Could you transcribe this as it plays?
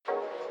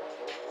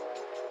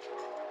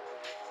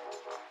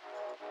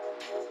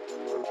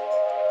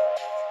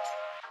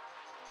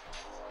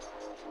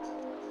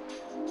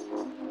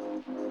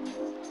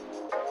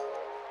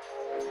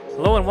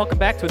Hello and welcome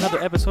back to another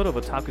episode of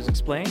Otaku's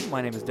Explain.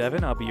 My name is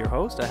Devin. I'll be your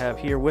host. I have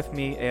here with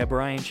me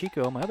Brian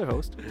Chico, my other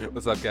host.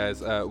 What's up,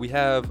 guys? We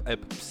have a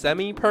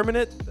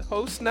semi-permanent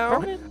host now.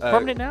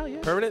 Permanent now,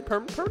 yeah. Permanent? I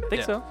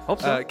think so. Hope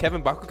so.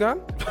 Kevin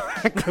Bakugan.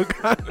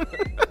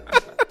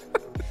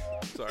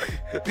 Sorry.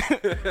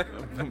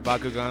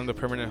 Bakugan, the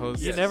permanent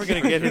host. You're never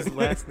going to get his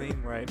last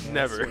name right. Man.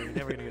 Never. You're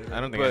never gonna get it right. I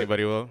don't think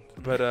anybody will.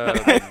 But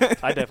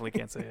I definitely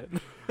can't say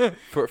it.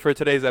 for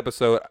today's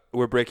episode,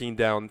 we're breaking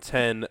down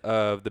 10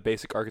 of the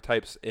basic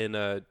archetypes in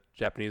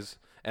Japanese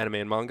anime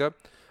and manga.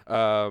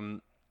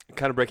 Kind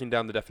of breaking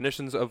down the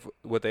definitions of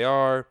what they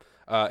are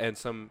and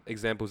some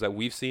examples that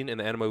we've seen in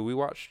the anime we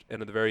watched.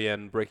 And at the very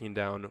end, breaking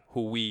down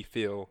who we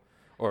feel,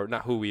 or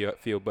not who we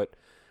feel, but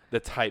the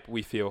type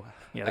we feel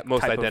that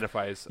most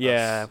identifies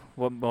us.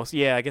 What most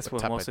Dere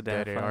identifies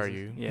are us.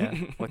 you? Yeah,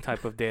 what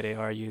type of Dere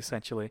are you,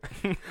 essentially?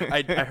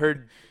 I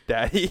heard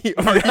daddy,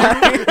 and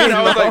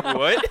I was like,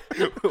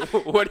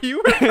 what? What are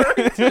you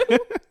referring to?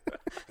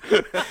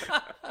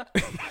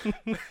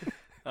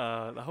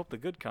 I hope the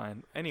good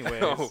kind.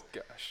 Anyways, Oh,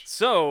 gosh.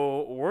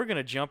 so we're going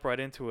to jump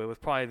right into it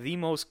with probably the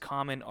most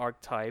common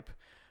archetype,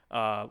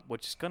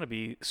 which is going to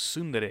be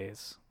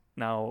tsunderes.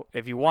 Now,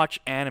 if you watch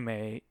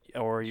anime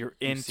or you're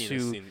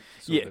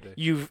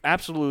you've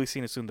absolutely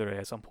seen a tsundere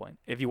at some point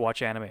if you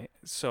watch anime.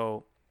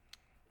 So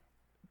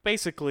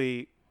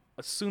basically,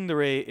 a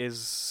tsundere is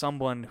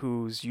someone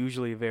who's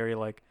usually very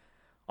like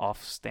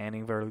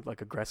off-standing, very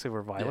like aggressive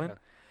or violent. Yeah.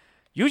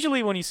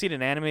 Usually when you see it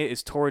in anime,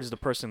 it's towards the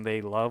person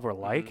they love or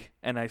like,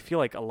 and I feel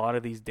like a lot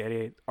of these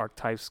Dere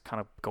archetypes kind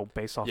of go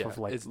based off of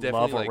like it's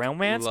love or like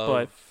romance, love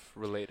but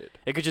related.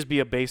 it could just be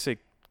a basic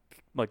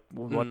like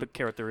what the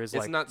character is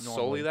It's like. not normally.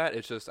 solely that.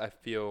 It's just I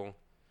feel,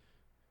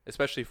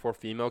 especially for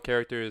female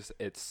characters,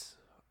 it's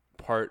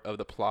part of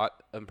the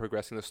plot and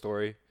progressing the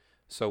story.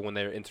 So when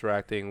they're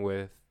interacting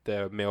with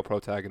the male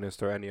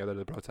protagonist or any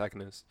other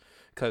protagonist,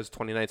 because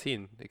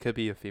 2019, it could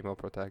be a female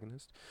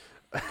protagonist.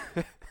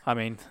 I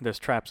mean, there's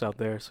traps out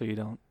there, so you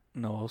don't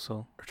know.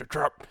 Also, It's a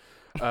trap.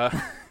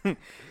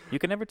 you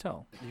can never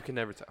tell. You can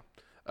never tell.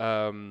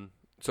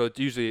 So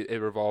usually it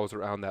revolves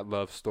around that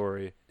love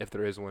story, if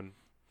there is one.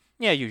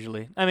 Yeah,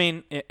 usually. I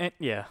mean,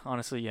 yeah,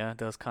 honestly, yeah, it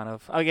does kind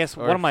of. I guess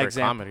Or one of my for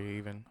examples.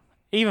 comedy,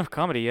 Even for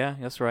comedy, yeah,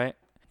 that's right.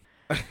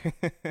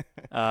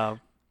 But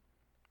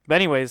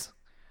anyways,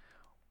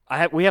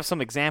 we have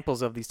some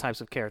examples of these types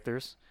of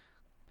characters.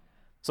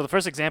 So the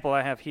first example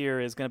I have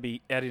here is going to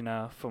be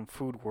Erina from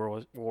Food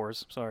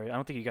Wars. Sorry, I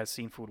don't think you guys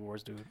seen Food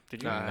Wars, dude.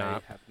 Did you? Nah.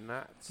 I have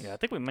not. Yeah, I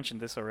think we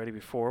mentioned this already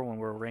before when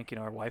we were ranking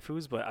our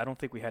waifus, but I don't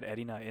think we had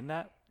Erina in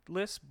that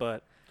list.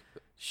 But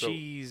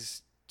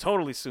she's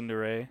totally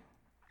tsundere.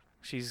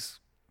 She's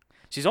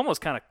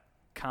almost kind of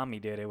Kami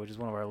Dere, which is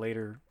one of our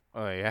later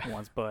Oh yeah.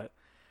 ones, but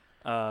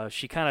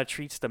she kind of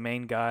treats the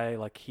main guy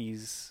like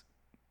he's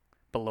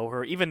below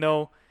her, even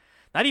though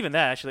not even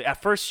that actually.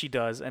 At first she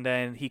does, and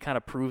then he kind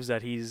of proves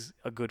that he's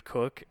a good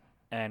cook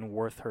and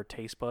worth her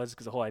taste buds,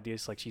 because the whole idea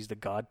is like she's the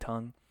god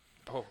tongue.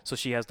 Oh, So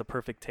she has the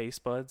perfect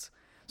taste buds.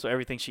 So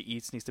everything she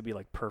eats needs to be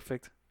like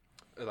perfect.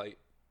 like,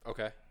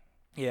 okay.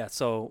 Yeah,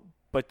 so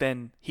but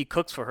then he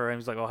cooks for her and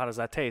he's like, "Oh, how does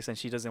that taste?" And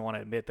she doesn't want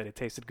to admit that it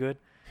tasted good.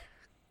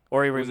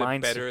 Or he Was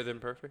reminds it better than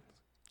perfect?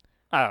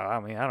 I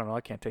don't know.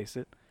 I can't taste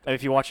it.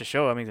 If you watch the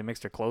show, I mean, it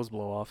makes their clothes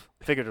blow off.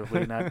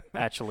 Figuratively, not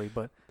actually,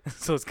 but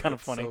so it's kind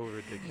of funny. So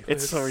ridiculous.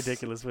 It's so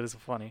ridiculous, but it's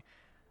funny.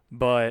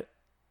 But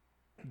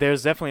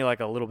there's definitely like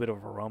a little bit of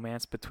a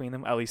romance between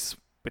them, at least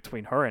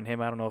between her and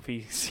him. I don't know if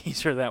he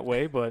sees her that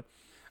way, but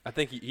I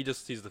think he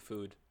just sees the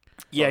food.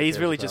 yeah, he he's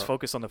cares really just about.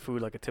 focused on the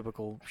food like a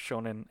typical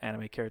shonen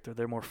anime character.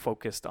 They're more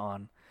focused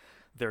on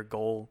their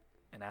goal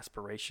and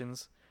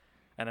aspirations.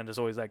 And then there's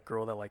always that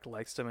girl that like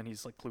likes him and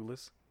he's like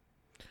clueless.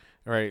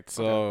 Right.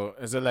 So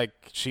is it like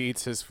she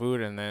eats his food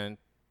and then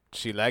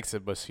she likes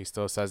it, but she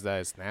still says that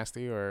it's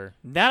nasty, or?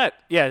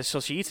 So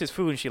she eats his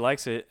food and she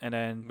likes it, and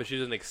then But she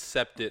doesn't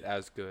accept it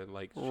as good.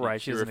 Like,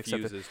 she doesn't accept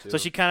it. refuses to.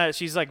 So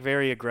she's like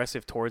very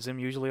aggressive towards him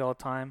usually all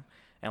the time,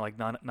 and like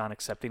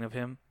non-accepting of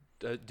him.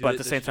 But at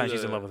the same time,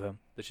 she's in love with him.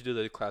 Does she do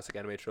the classic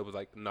anime trope of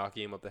like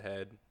knocking him up the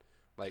head?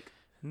 Like,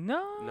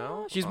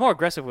 No, she's Oh. more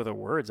aggressive with her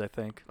words, I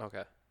think.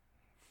 okay.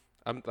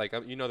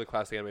 You know the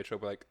classic anime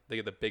trope where like they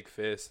get the big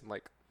fist and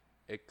like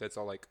it gets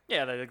all like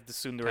Yeah, the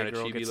tsundere Kinda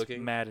girl chibi gets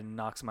looking. mad and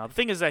knocks him out. The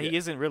thing is that he Yeah.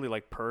 isn't really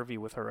like pervy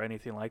with her or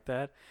anything like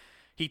that.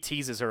 He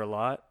teases her a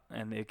lot,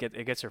 and it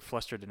gets her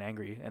flustered and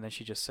angry, and then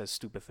she just says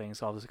stupid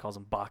things. Obviously calls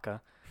him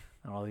baka,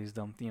 and all these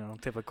dumb,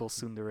 typical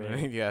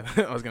tsundere. Yeah,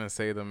 I was gonna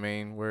say the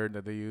main word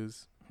that they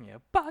use. Yeah,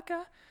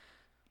 baka.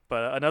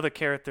 But another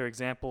character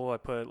example, I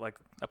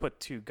put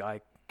two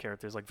guy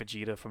characters like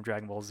Vegeta from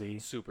Dragon Ball Z,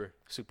 super.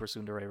 super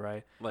tsundere,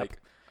 right? Like,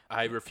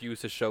 I refuse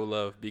to show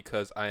love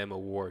because I am a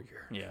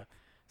warrior. Yeah.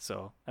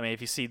 So, I mean,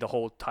 if you see the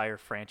whole entire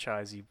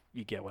franchise,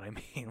 you get what I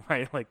mean,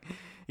 right? Like,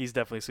 he's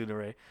definitely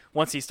tsundere.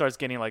 Once he starts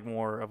getting, like,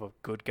 more of a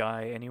good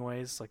guy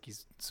anyways, like,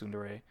 he's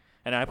tsundere.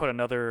 And I put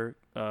another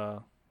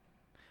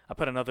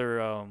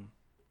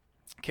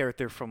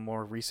character from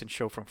more recent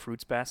show from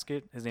Fruits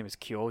Basket. His name is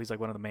Kyo. He's, like,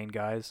 one of the main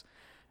guys.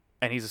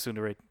 And he's a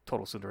tsundere,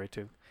 total tsundere,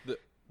 too.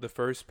 the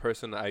first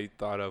person I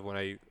thought of when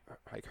I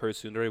heard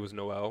tsundere was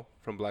Noelle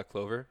from Black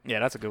Clover. Yeah,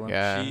 that's a good one.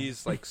 Yeah.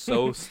 She's like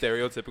so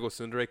stereotypical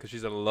tsundere because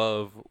she's in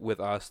love with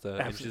Asta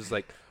and she's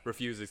like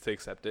refuses to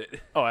accept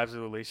it. Oh,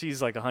 absolutely.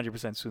 She's like 100%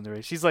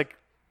 tsundere. She's like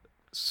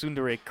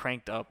tsundere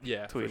cranked up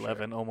to for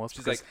 11 almost.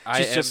 She's like, I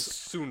am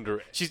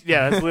tsundere.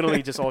 That's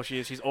literally just all she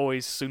is. She's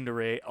always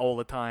tsundere all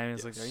the time.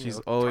 It's like, she's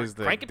always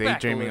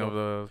daydreaming of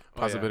the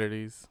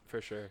possibilities.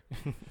 For sure.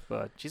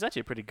 But she's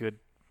actually a pretty good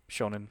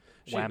shonen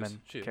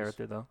woman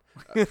character though.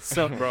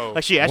 So, bro,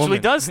 like she actually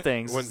does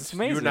things. It's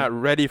amazing. You're not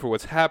ready for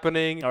what's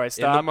happening all right,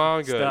 in the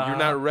manga. You're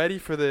not ready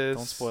for this.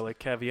 Don't spoil it.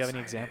 Kev, you have any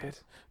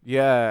examples?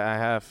 Yeah, I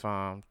have.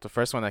 The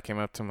first one that came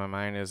up to my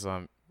mind is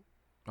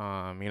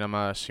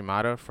Minama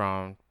Shimada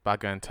from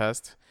Baka and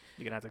Test.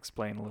 You're gonna have to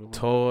explain a little bit.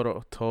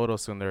 Total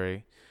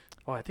tsundere.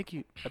 Oh, I think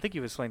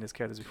you've explained this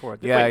characters before.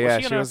 She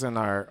was in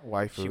our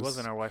waifus. She was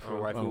in our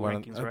waifu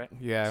rankings, right?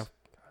 Yeah,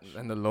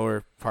 in the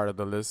lower part of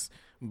the list,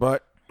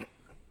 but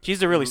she's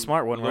the really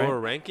smart one, right? Lower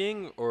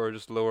ranking or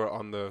just lower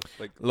on the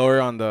lower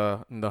on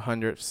the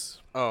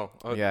hundreds. Oh,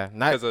 yeah,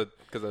 not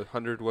because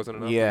 100 wasn't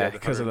enough. Yeah,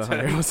 because of the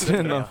 100 wasn't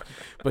enough.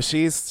 But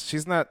she's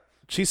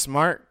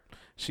smart.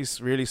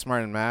 She's really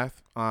smart in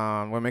math.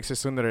 What makes her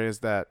tsundere is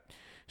that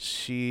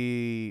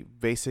she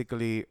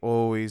basically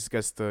always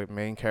gets the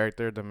main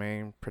character, the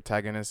main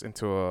protagonist,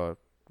 into a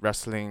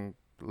wrestling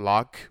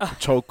lock,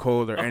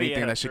 chokehold, or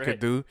anything that she could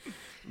do.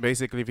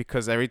 Basically,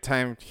 because every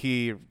time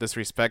he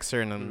disrespects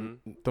her in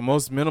the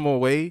most minimal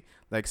way,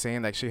 like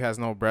saying like she has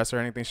no breasts or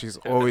anything, she's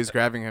always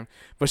grabbing him.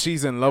 But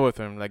she's in love with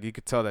him. Like you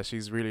could tell that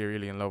she's really,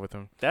 really in love with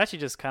him. That actually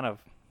just kind of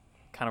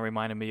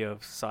reminded me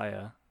of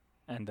Saya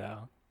and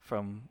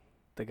from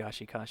the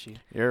Gashi Kashi.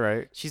 You're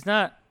right. She's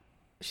not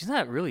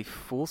really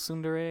full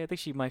tsundere. I think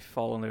she might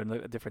fall under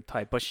a different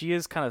type, but she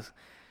is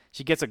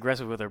she gets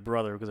aggressive with her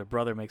brother because her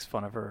brother makes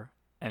fun of her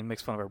and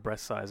makes fun of her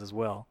breast size as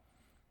well.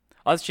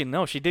 Actually,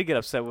 no, she did get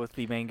upset with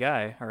the main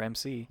guy, her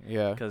MC.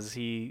 Yeah. Because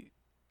he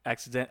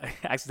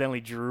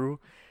accidentally drew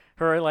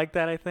her like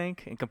that, I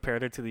think, and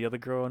compared her to the other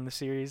girl in the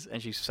series,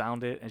 and she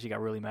found it, and she got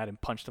really mad and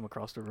punched him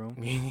across the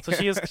room. So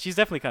she's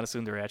definitely kind of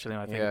tsundere, actually,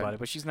 when I think about it,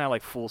 but she's not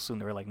like full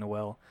tsundere like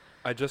Noelle.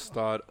 I just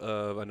thought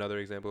of another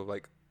example of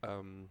like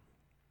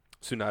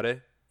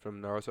Tsunade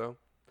from Naruto.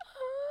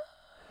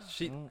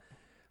 She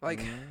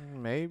like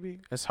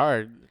maybe it's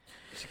hard.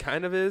 She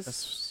kind of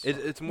is.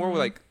 It's more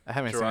like I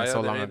haven't seen it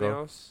so long ago.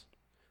 Else.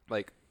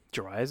 Like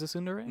Jiraiya is a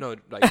tsundere? No,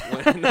 like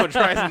no,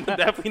 Jiraiya's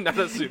definitely not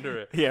a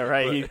tsundere. Yeah,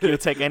 right. He'll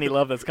take any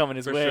love that's coming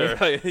his way. Sure.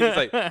 Like, he's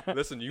like,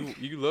 listen,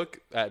 you look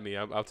at me,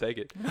 I'll take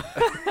it.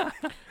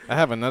 I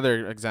have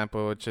another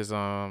example, which is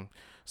Sohara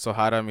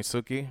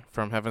Mitsuki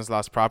from Heaven's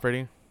Lost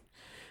Property.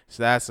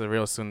 So that's a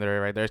real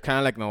tsundere right there. It's kind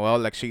of like Noelle.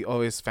 Like she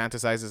always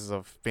fantasizes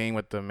of being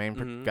with the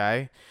main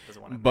guy,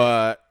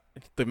 but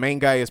the main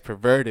guy is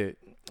perverted.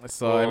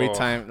 So every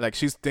time, like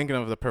she's thinking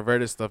of the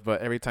perverted stuff,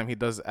 but every time he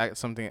does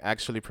something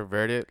actually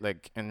perverted,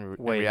 like in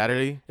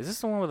reality. Is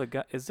this the one with a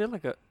guy? Isn't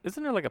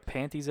there like a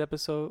panties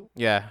episode?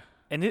 Yeah.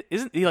 And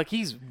isn't he like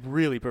he's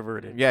really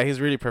perverted? Yeah,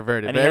 he's really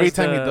perverted. And but every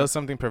time he does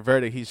something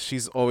perverted,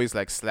 she's always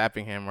like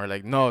slapping him or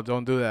like, no,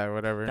 don't do that or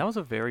whatever. That was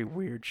a very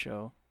weird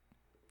show.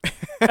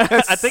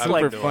 I think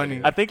super funny.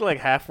 I think like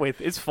halfway.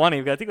 It's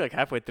funny, but I think like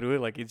halfway through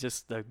it, like it's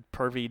just the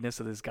perviness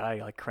of this guy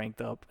like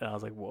cranked up, and I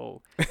was like,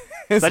 whoa.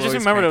 I just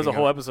remember there was a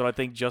whole episode I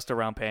think just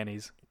around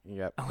panties.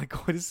 Yep. I'm like,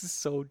 oh, this is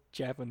so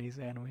Japanese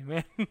anime,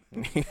 man.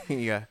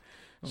 Yeah,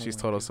 she's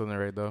total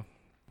tsundere though.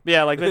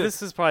 Yeah, like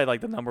this is probably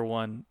like the number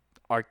one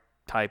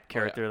archetype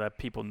character that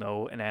people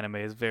know in anime.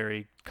 Is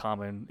very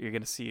common. You're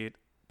gonna see it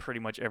pretty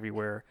much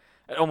everywhere.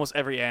 At almost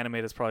every anime,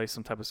 there's probably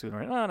some type of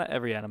tsundere. No, not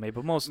every anime,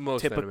 but most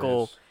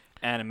typical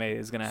anime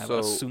is gonna have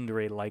a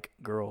tsundere-like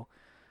girl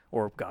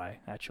or guy,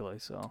 actually.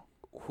 So,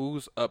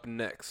 who's up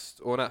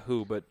next? Well, not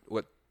who, but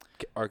what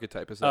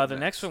archetype is up the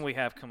next one we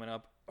have coming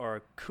up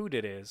are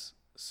kuderes.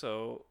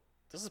 So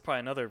this is probably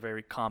another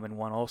very common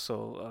one.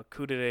 Also,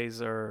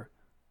 kuderes are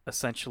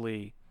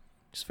essentially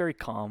just very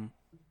calm,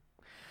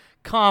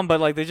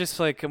 but like they're just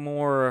like a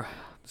more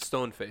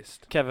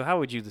stone-faced. Kevin, how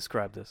would you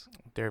describe this?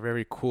 They're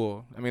very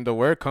cool. I mean, the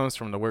word comes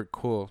from the word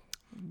cool.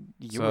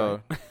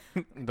 You're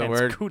right. The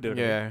word, kudere.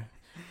 Yeah.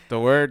 The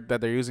word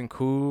that they're using,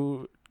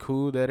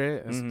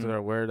 kudere, is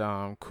the word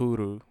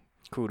kuru.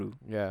 Kuru.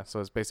 Yeah, so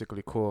it's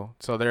basically cool.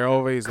 So they're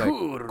always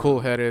like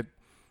cool-headed.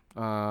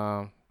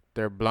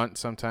 They're blunt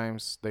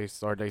sometimes. They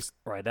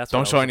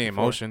don't show any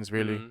emotions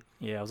really.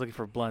 Mm-hmm. Yeah, I was looking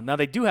for blunt. Now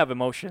they do have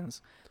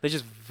emotions. They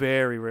just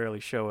very rarely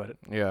show it.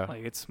 Yeah.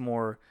 Like it's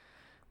more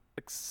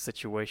like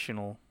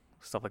situational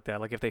stuff like that.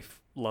 Like if they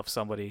love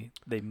somebody,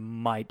 they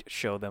might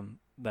show them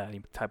that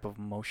type of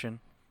emotion.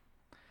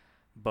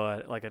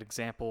 But like an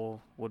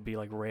example would be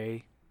like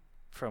Rei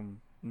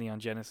from Neon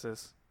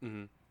Genesis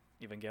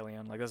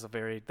Evangelion. Like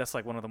that's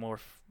like one of the more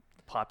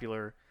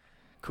popular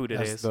kuderes.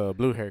 That's the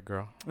blue-haired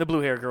girl. The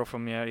blue-haired girl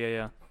from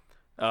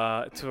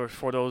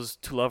for those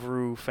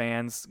Tularu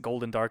fans,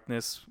 Golden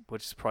Darkness,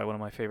 which is probably one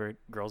of my favorite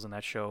girls in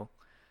that show.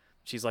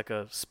 She's like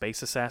a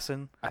space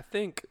assassin. I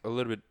think a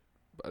little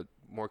bit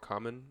more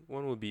common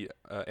one would be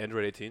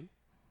Android 18.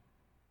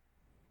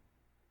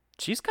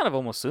 She's kind of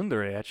almost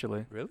tsundere,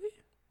 actually. Really?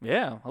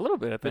 Yeah, a little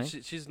bit, I But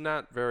think. she's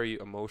not very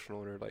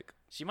emotional or like.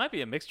 She might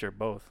be a mixture of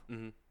both.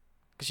 Mm-hmm.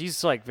 Cause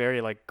she's like very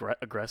like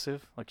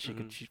aggressive. Like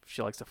Mm-hmm.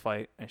 she likes to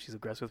fight and she's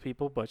aggressive with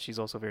people, but she's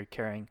also very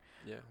caring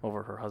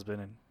over her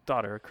husband and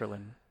daughter,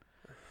 Krillin.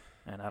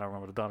 And I don't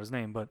remember the daughter's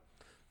name, but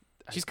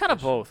she's kind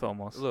of both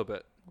almost. A little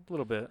bit. A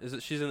little bit. Is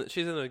it? She's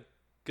in a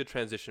good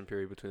transition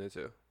period between the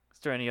two. Is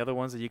there any other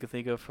ones that you could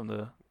think of from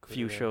the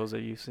few shows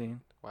that you've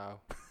seen?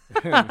 Wow.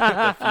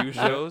 A few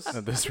shows.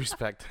 No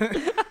disrespect. You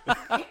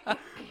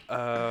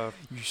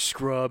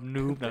scrub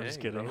noob. No, I'm just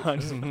kidding. I'm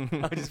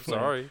just playing.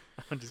 Sorry.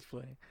 I'm just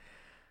playing.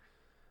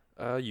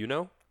 You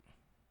know?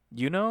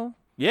 You know?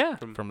 Yeah.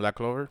 From Black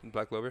Clover.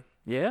 Black Clover.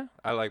 Yeah.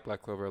 I like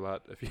Black Clover a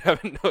lot. If you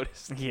haven't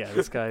noticed. Yeah,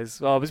 this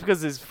guy's. Well, it's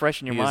because it's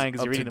fresh in your mind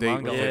because you're reading the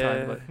manga all the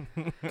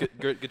time. But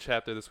good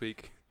chapter this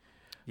week.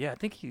 yeah, I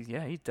think he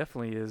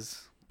definitely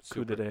is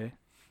Super. Kudere,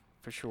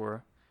 for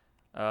sure.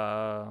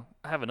 I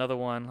have another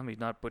one. Let me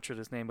not butcher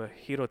this name, but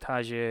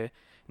Hirotage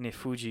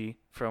Nefuji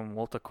from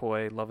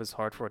Wotakoi, Love is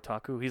Hard for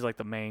Otaku. He's like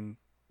the main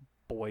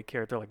boy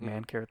character, like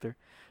man character.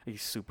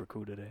 He's super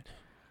Kudere.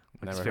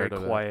 He's very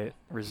quiet,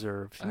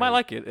 reserved. You might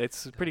like it.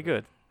 It's pretty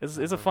good. It's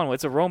a fun one.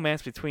 It's a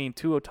romance between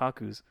two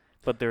otakus,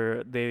 but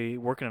they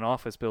work in an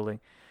office building,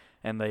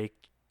 and the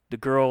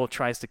girl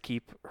tries to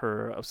keep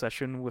her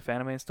obsession with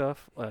anime and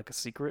stuff like a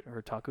secret,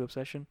 her otaku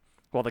obsession,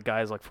 while the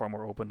guy is like far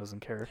more open,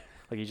 doesn't care.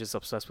 Like he's just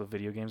obsessed with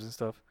video games and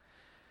stuff.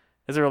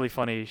 It's a really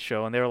funny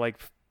show, and they were like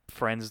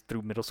friends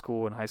through middle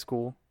school and high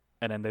school,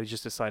 and then they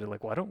just decided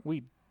like, why don't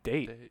we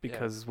date?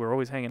 Because we're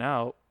always hanging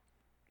out.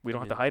 We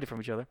don't have to hide it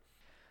from each other.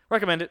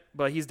 Recommend it,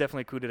 but he's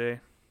definitely Kudere.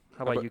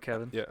 How about you,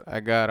 Kevin? Yeah,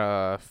 I got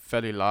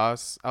Feli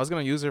Loss. I was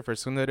gonna use her for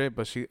tsundere,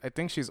 but I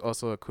think she's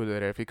also a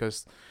Kudere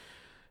because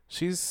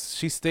she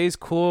stays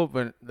cool,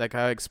 but like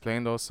I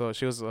explained also,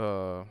 she was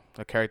a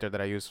character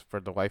that I used for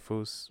the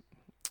waifus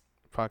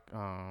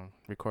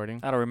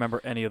recording. I don't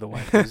remember any of the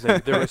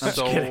waifus. there were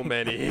so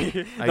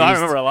many. I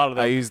remember a lot of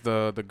them. I used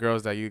the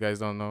girls that you guys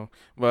don't know.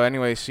 But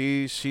anyway,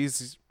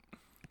 she's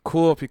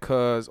cool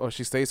because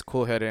she stays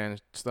cool headed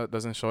and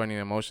doesn't show any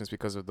emotions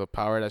because of the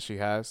power that she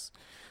has.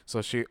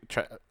 So she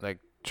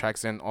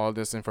tracks in all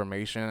this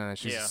information, and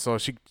she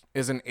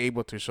isn't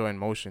able to show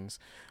emotions,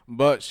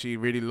 but she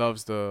really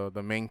loves the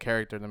main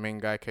character, the main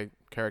guy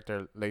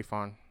character,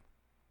 Leifon.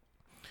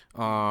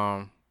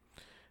 And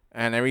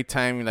every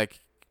time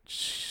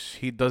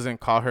he doesn't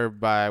call her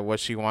by what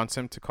she wants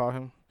him to call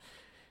him,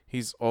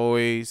 she's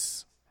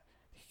always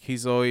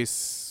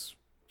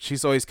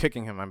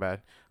kicking him. My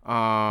bad.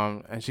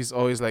 And she's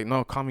always like,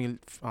 no, call me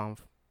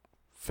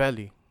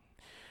Feli.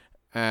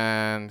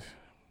 And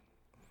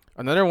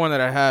another one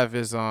that I have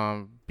is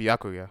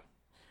Byakuya,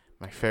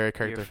 my favorite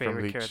character from Bleach. Your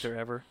favorite character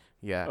ever?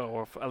 Yeah. Oh,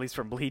 or at least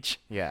from Bleach.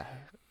 Yeah,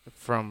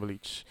 from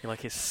Bleach. You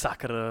like his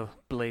Sakura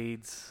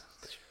blades.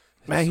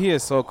 Man, he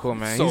is so cool,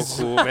 man. He's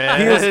cool, man.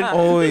 He is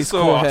always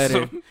so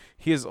cool-headed. awesome.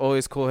 He is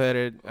always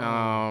cool-headed,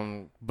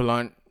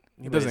 blunt.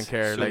 He doesn't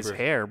care. Like his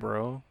hair,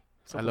 bro.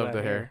 I love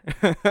the hair.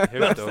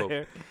 Hair's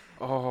dope.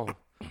 Oh,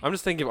 I'm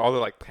just thinking of all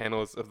the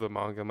panels of the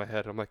manga in my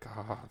head. I'm like,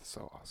 that's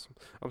so awesome.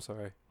 I'm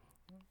sorry.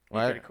 He's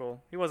pretty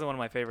cool. He wasn't one of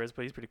my favorites,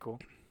 but he's pretty cool.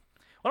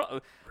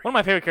 One of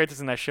my favorite characters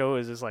in that show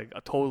is just like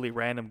a totally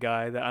random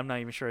guy that I'm not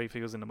even sure if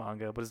he was in the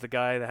manga, but it's the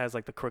guy that has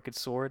like the crooked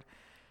sword,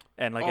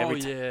 and like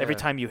every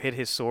time you hit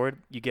his sword,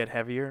 you get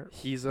heavier.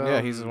 He's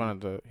he's one of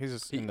the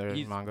he's in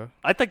the manga.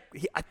 I think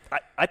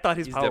I thought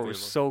his power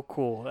was so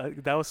cool.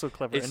 That was so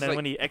clever. It's and then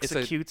when he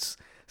executes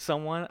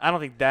someone, I don't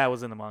think that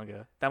was in the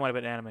manga. That might have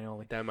been anime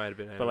only. That might have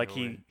been anime But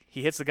only.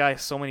 he hits the guy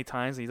so many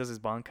times, and he does his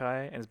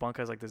bankai, and his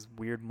bankai is like this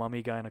weird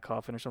mummy guy in a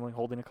coffin or something,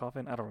 holding a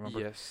coffin. I don't remember.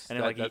 Yes. And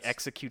then he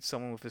executes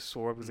someone with his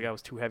sword because the guy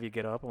was too heavy to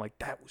get up. I'm like,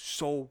 that was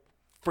so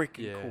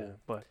freaking cool.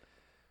 But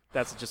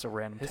that's just a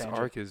random tangent. His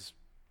arc is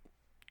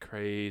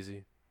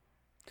crazy.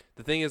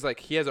 The thing is,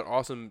 he has an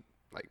awesome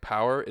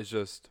power. It's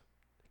just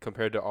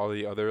compared to all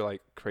the other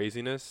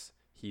craziness,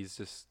 he's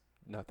just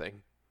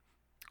nothing.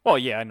 Well,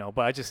 yeah, I know,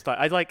 but I just thought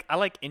I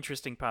like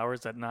interesting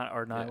powers that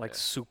are not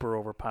super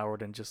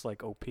overpowered and just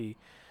OP. And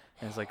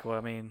it's well,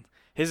 I mean,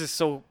 his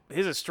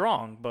is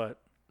strong, but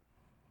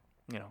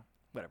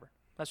whatever.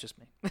 That's just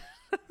me.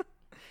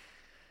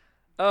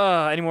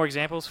 Any more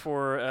examples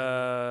for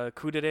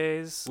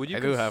kuderes? I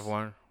do have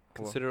one.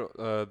 Consider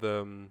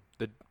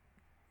the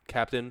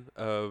captain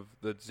of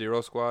the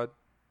Zero Squad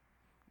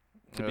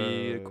to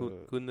be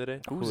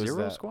kundere. Who's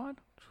Zero Squad?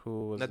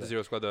 Who was not that? the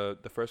Zero Squad,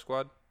 the first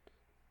squad.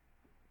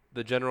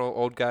 The general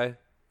old guy.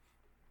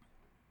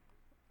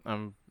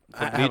 From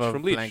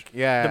Bleach. Blank.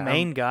 Yeah, the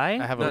main guy.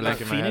 I have a blank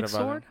in my head Phoenix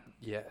about Sword. him.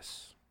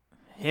 Yes.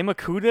 Him a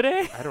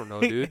kudere? I don't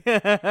know, dude.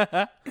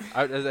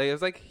 I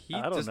was like, he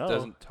just know.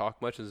 doesn't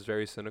talk much and is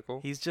very cynical.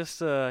 He's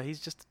just a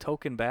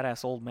token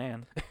badass old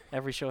man.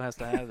 Every show has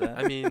to have that.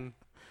 I mean,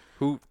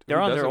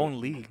 they're on their own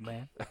league,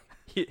 man.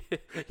 he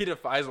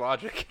defies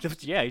logic.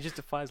 Yeah, he just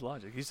defies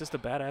logic. He's just a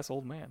badass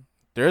old man.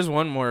 There's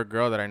one more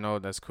girl that I know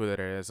that's cool. That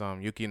is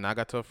Yuki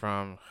Nagato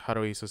from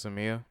Haruhi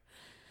Suzumiya.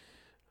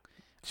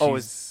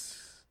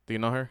 Do you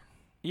know her?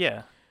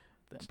 Yeah.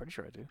 I'm pretty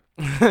sure I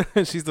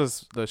do. She's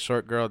the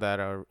short girl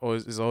that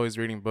is always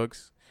reading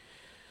books.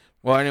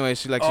 Well, anyway,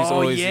 she's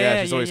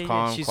always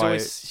calm,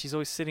 quiet. She's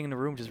always sitting in the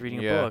room just reading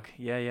a book.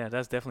 Yeah,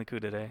 that's definitely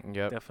Dere.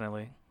 Yep.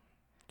 Definitely.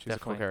 She's a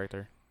cool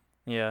character.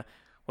 Yeah.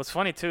 What's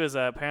funny too is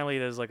that apparently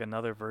there's like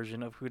another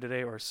version of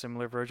Dere or a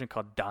similar version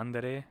called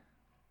Dere.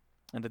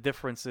 And the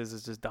difference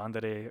is just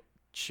Dere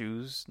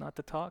choose not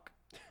to talk,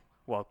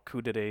 while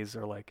Deres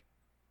are like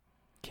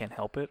can't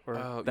help it,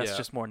 or that's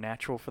just more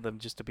natural for them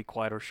just to be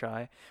quiet or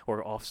shy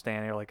or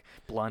off-standing or like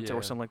blunt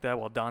or something like that.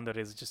 While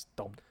Deres just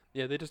don't.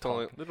 Yeah, they just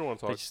don't. They don't want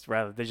to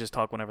talk. They just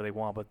talk whenever they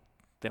want, but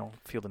they don't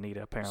feel the need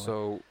apparently.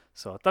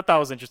 So I thought that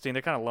was interesting.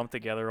 They're kind of lumped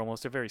together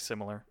almost. They're very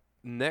similar.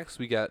 Next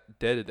we got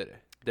Dere.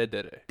 Dere.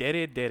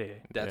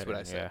 That's what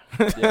I said.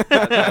 Yeah.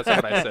 That's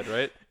what I said,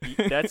 right?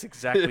 That's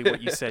exactly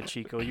what you said,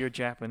 Chico. Your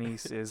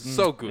Japanese is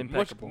so good,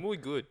 impeccable. muy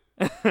good.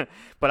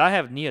 But I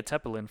have Nia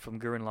Tepelin from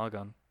Gurren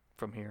Lagann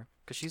from here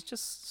because she's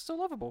just so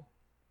lovable.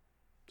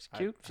 She's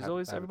cute.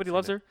 Everybody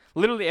loves her.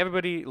 Literally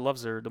everybody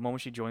loves her the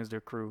moment she joins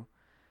their crew,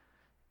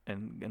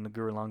 and in the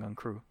Gurren Lagann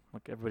crew,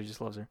 like everybody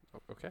just loves her.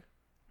 Okay.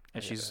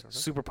 And she's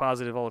super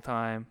positive all the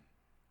time.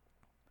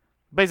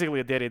 Basically,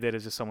 a Dere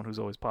is just someone who's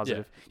always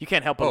positive. Yeah. You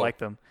can't help but like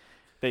them.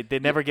 They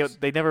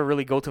never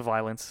really go to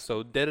violence.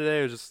 So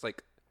Dere is just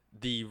like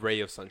the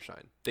ray of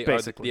sunshine. They're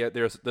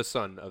the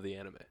sun of the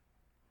anime.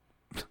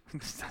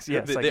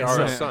 Yes, they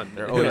are a sun.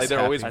 They're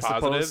always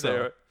positive. So.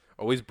 They're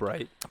always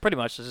bright. Pretty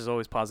much, this is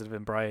always positive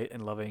and bright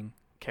and loving,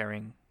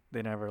 caring.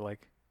 They never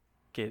like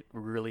get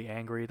really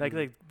angry. Like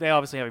they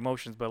obviously have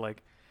emotions, but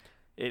like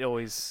it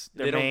always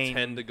they don't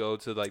tend to go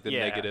to like the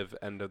negative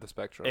end of the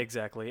spectrum.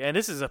 Exactly, and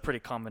this is a pretty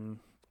common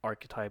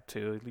archetype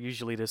too.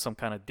 Usually there's some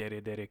kind of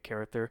Dere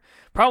character,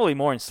 probably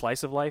more in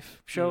slice of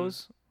life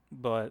shows,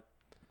 but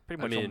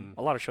pretty much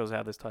a lot of shows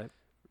have this type.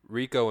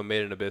 Rico in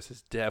Made in Abyss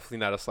is definitely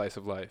not a slice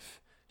of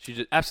life. She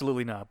just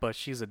absolutely not, but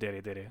she's a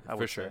Dere. I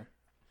would for sure. Say.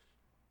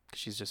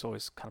 She's just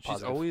always kind of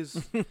positive. She's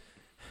always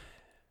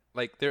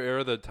like there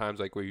are the times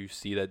like where you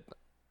see that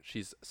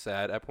she's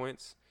sad at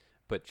points,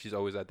 but she's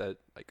always at that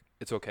like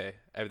it's okay,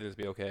 everything's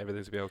gonna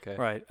be okay.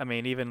 Right. I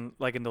mean, even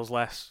like in those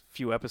last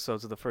few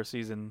episodes of the first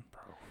season.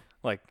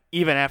 Like,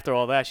 even after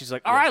all that, she's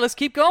like, all right, let's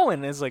keep going.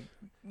 And it's like...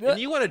 And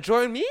you want to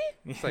join me?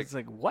 It's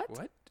like, what?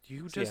 What?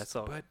 You just... Yeah,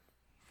 so... But...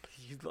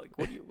 He's like,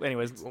 what do you...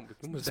 Anyways,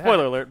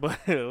 spoiler alert, but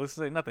let's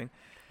say nothing.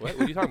 What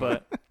are you talking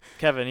about?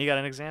 Kevin, you got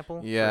an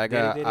example? Yeah, I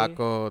got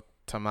Ako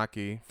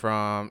Tamaki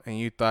from And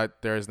You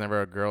Thought There's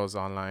Never a Girls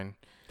Online.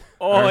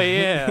 Oh,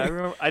 yeah. I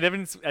remember. I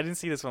didn't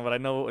see this one, but I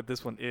know what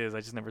this one is. I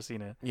just never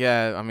seen it.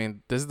 Yeah, I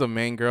mean, this is the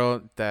main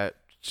girl that...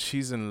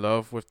 She's in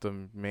love with the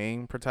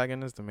main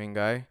protagonist, the main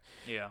guy.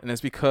 Yeah. And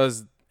it's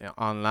because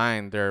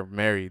online they're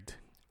married.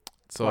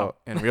 So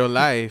in real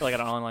life, like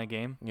an online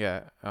game.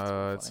 Yeah.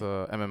 It's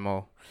a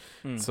MMO.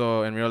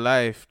 So in real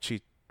life,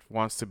 she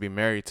wants to be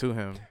married to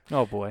him.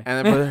 Oh boy.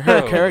 And but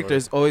her character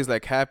is always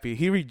like happy.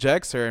 He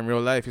rejects her in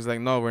real life. He's like,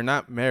 no, we're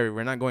not married.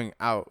 We're not going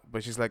out.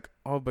 But she's like,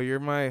 oh, but you're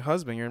my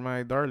husband. You're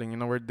my darling. You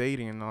know, we're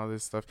dating and all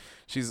this stuff.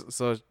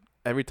 So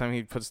every time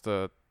he puts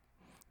the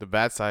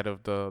bad side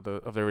of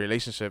the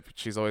relationship,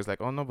 she's always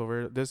like, oh no, but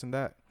we're this and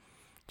that.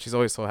 She's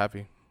always so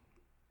happy.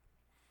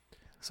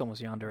 It's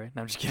almost Yandere.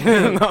 No, I'm just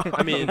kidding. No,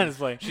 I mean,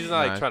 she's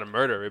not like trying to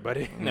murder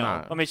everybody. No,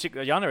 I mean,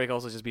 Yandere can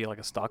also just be like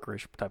a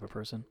stalkerish type of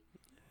person.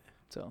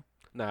 So.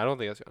 No, I don't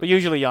think that's. But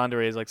usually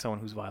Yandere is like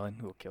someone who's violent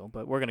who will kill.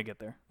 But we're gonna get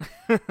there.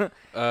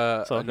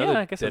 Another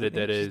I guess Dere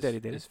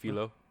is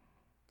Philo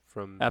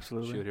from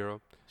absolutely Shield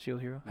Hero.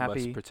 Shield Hero.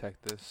 Must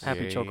protect this.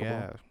 Happy Chocobo.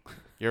 Yeah.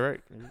 You're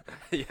right.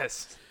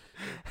 Yes.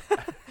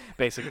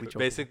 Basically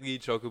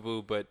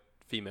Chocobo, but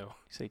female.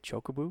 You say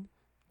Chocobo?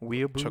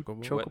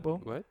 Weeaboo?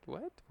 Chocobo?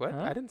 What?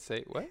 Huh? I didn't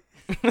say what.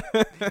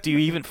 Do you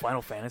even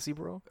Final Fantasy,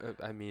 bro?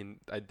 I mean,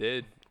 I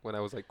did when I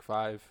was like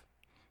 5.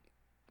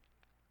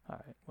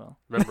 All right, well.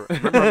 Remember,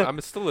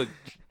 I'm still a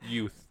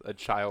youth, a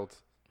child.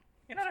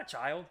 You're not a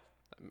child.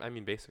 I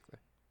mean, basically.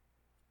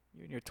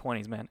 You're in your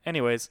 20s, man.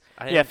 Anyways,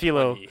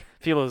 Philo's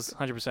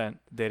 100%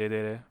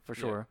 Dere for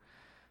sure.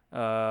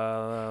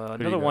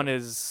 Another one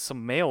is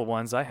some male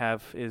ones I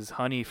have is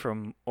Honey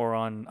from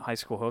Oran High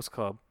School Host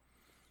Club.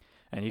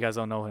 And you guys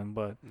don't know him,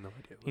 but no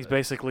idea he's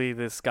basically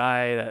this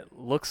guy that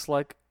looks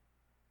like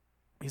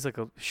he's like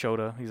a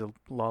Shota. He's a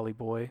lolly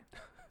boy.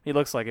 He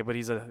looks like it, but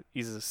he's a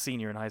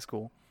senior in high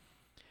school.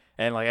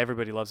 And like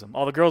everybody loves him.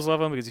 All the girls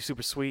love him because he's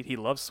super sweet. He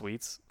loves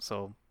sweets,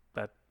 so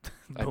that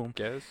boom.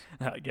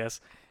 I guess.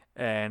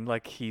 And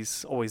like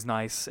he's always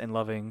nice and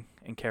loving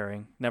and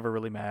caring, never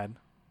really mad.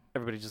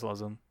 Everybody just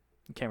loves him.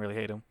 You can't really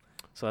hate him.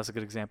 So that's a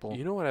good example.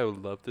 You know what I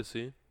would love to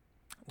see?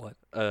 What?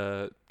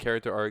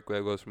 Character arc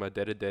that goes from a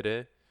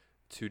Dere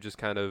to just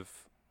kind of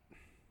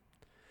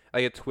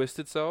like it twists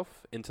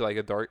itself into like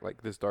a dark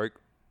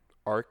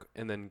arc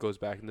and then goes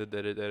back into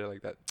Dere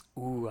like that.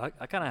 Ooh,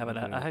 I kind of have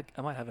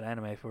I might have an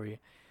anime for you.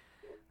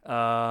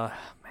 Man,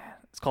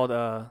 it's called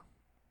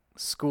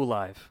School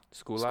Live.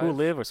 School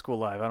Live or School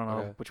Live. I don't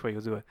know which way you'll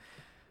do it.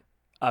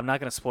 I'm not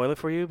gonna spoil it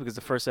for you because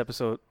the first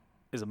episode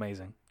is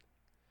amazing,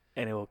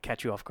 and it will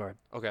catch you off guard.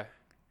 Okay.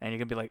 and you're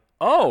gonna be like,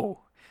 oh.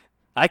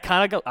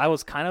 I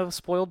was kind of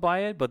spoiled by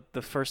it, but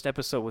the first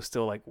episode was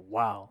still like,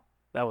 wow,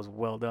 that was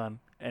well done,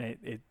 and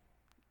it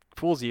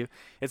fools you.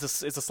 It's a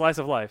slice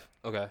of life.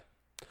 Okay.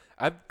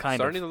 I'm Kind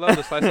starting of. to love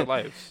the slice of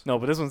life. No,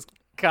 but this one's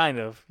kind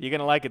of. You're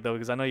gonna like it though,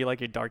 because I know you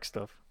like your dark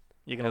stuff.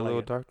 You're gonna Hello,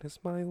 like it. darkness,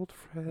 my old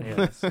friend.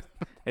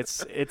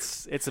 Yes.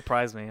 It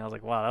surprised me. I was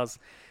like, wow, that was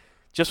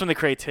just from the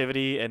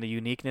creativity and the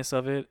uniqueness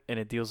of it, and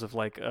it deals with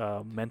like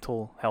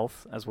mental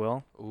health as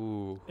well.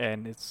 Ooh.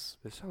 And it's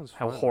This sounds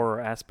how fun.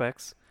 horror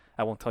aspects.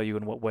 I won't tell you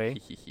in what way.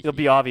 It'll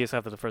be obvious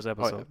after the first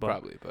episode, Oh, yeah, but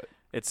probably, but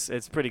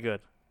it's pretty good.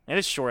 And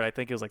it's short. I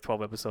think it was like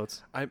 12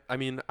 episodes. I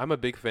mean, I'm a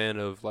big fan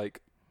of like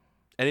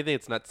anything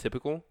that's not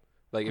typical.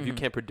 Like if you Mhm.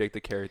 can't predict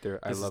the character,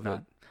 This is I love not.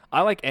 it.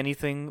 I like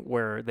anything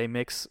where they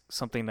mix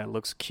something that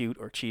looks cute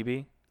or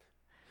chibi.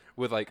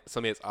 With like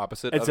something that's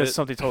opposite It's of just it.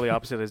 something totally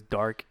opposite that's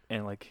dark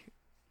and like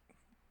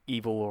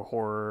evil or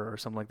horror or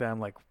something like that. I'm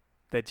like,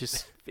 it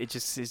just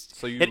is.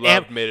 So you it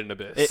love Made in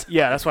Abyss.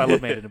 Yeah, that's why I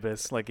love Made in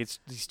Abyss. Like it's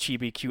these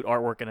chibi, cute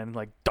artwork, and then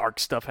like dark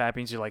stuff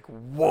happens. You're like,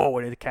 whoa,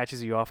 and it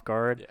catches you off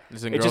guard. Yeah.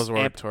 Isn't It Girls just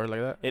World Tour like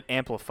that? It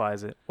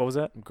amplifies it. What was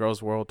that?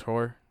 Girls World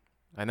Tour.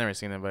 I never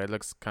seen it, but it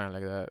looks kind of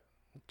like that.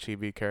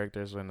 Chibi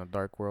characters in a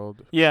dark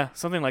world. Yeah,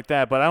 something like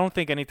that. But I don't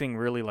think anything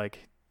really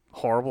like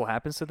horrible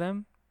happens to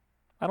them.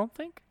 I don't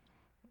think.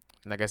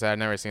 Like I said, I've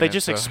never seen They it.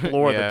 just so-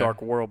 explore the yeah.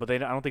 dark world, but I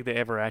don't think they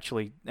ever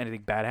actually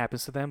anything bad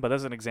happens to them. But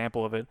that's an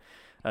example of it.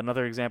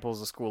 Another example is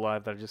the School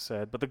Live that I just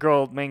said. But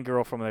the main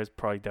girl from there is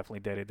probably definitely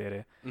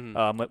Dere. Mhm.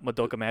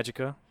 Madoka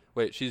Magica.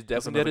 Wait, she's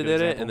that's definitely another good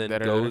did it example. and then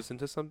Dere. goes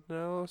into something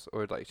else,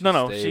 or like she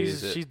No,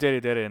 stays it? she's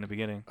Dere in the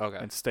beginning Okay.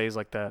 and stays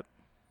like that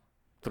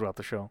throughout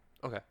the show.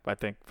 Okay. I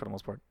think for the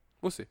most part.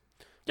 We'll see.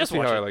 Just We'll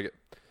see watch how it. I like it.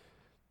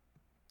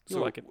 You'll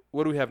So like it.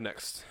 what do we have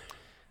next?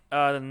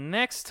 The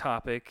next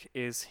topic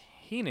is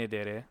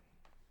Hinedere.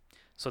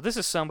 So this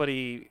is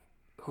somebody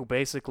who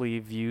basically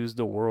views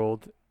the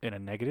world in a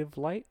negative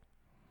light.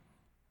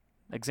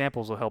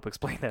 Examples will help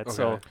explain that. Okay.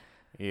 So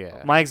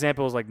Yeah. my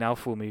example is like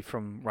Naofumi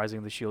from Rising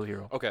of the Shield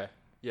Hero. Okay.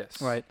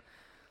 Yes. Right.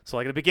 So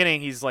like at the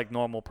beginning he's like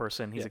normal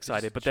person, he's Yeah,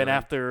 excited, just but then chilling.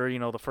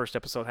 after, the first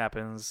episode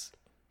happens,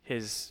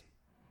 his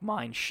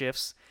mind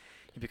shifts.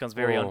 He becomes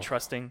very Oh.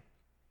 untrusting.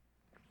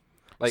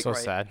 Like so right.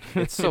 sad.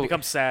 it's He so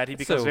becomes sad. He it's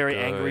becomes so very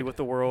angry good. with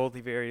the world.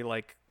 He very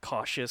like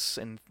cautious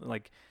and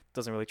like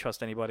doesn't really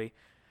trust anybody.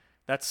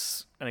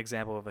 That's an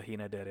example of a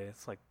Hinedere.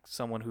 It's like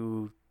someone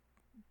who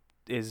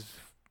is,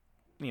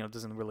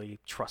 doesn't really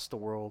trust the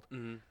world.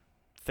 Mhm.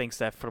 Thinks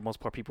that for the most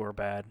part people are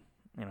bad.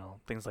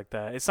 Things like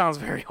that. It sounds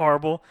very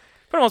horrible.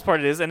 For the most part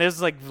it is. And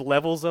there's like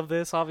levels of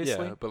this,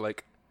 obviously. Yeah, but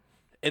like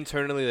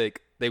internally,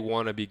 like they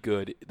want to be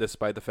good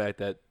despite the fact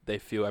that they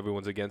feel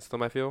everyone's against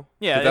them. I feel.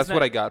 Yeah, 'Cause that's isn't what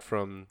that- I got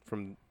from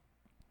From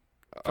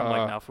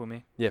like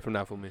Naofumi. Yeah, from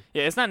Naofumi.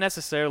 Yeah, it's not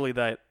necessarily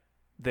that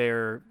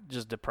they're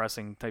just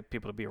depressing type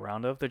people to be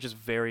around of. They're just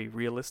very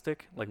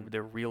realistic. Like Mhm.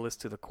 they're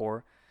realist to the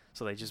core.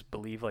 So they just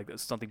believe like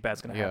something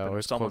bad's gonna Yeah, happen. Or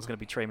always someone's cold. gonna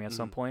betray me at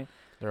some Mhm. point.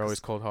 They're always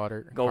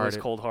cold-hearted. Always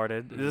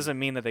cold-hearted. Mhm. It doesn't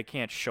mean that they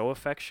can't show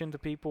affection to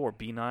people or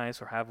be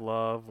nice or have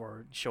love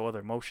or show other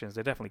emotions.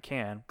 They definitely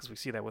can because we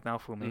see that with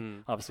Naofumi.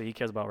 Mm. Obviously, he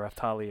cares about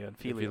Raftalia and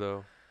Philo.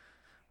 Philo.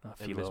 And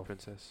Philo. Mist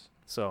Princess.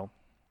 So,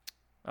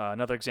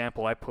 another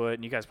example I put,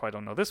 and you guys probably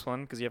don't know this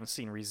one because you haven't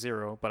seen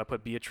ReZero, but I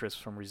put Beatrice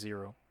from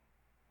ReZero.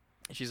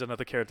 She's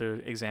another character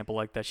example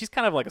like that. She's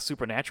kind of like a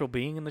supernatural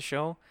being in the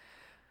show,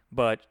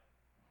 but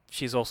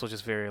she's also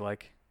just very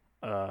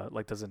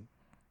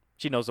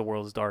she knows the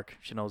world is dark.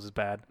 She knows it's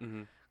bad.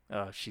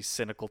 Mm-hmm. She's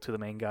cynical to the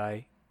main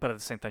guy, but at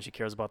the same time she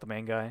cares about the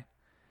main guy.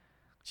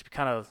 She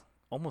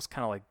almost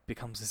like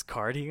becomes his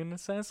guardian in a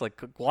sense,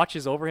 like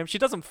watches over him. She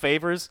does him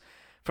favors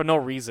for no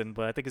reason,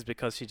 but I think it's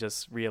because she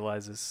just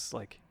realizes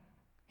like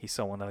he's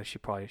someone that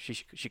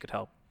she could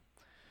help.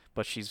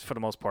 But she's for the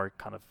most part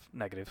kind of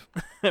negative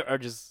or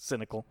just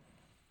cynical.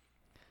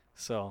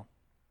 So,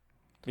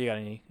 you got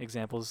any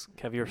examples?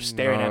 Kev, you're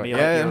staring at me.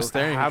 Yeah, like I'm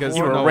staring because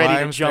you I don't were know ready why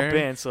to I'm jump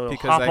staring, in. So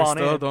because hop I on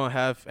still in. don't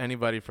have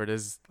anybody for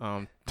this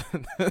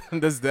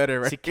this Dere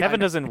right See, Kevin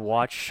doesn't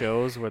watch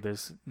shows where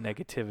there's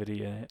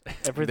negativity in it.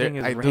 Everything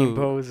is I do.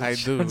 rainbows. And I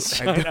do.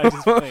 sunshine. I do. I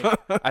just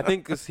play. I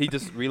think 'cause he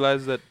just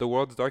realized that the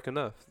world's dark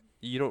enough.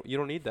 You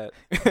don't need that.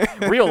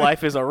 Real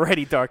life is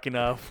already dark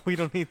enough. We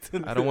don't need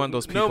to. I don't want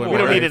those No people. in more. We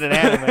my don't need life.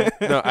 it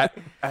in anime. No,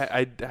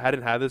 I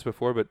hadn't had this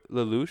before, but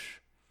Lelouch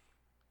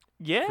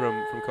Yeah.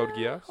 from Code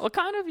Geass. Well,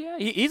 kind of. Yeah.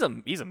 He's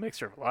a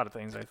mixture of a lot of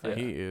things. I think.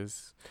 He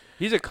is.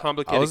 He's a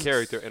complicated was-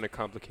 character in a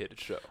complicated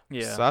show.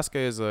 Yeah. Sasuke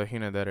is a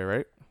Hinedere,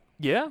 right?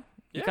 Yeah.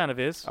 He Yeah. kind of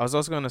is. I was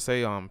also gonna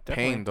say Definitely.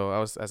 Pain though. I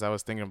was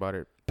thinking about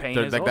it. Pain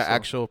The- is like also. the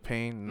actual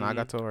Pain Mhm.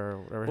 Nagato or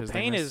whatever Well, his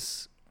Pain name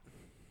is.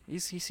 He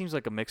seems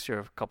like a mixture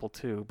of a couple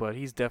too, but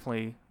he's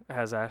definitely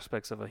has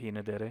aspects of a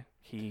Hinedere.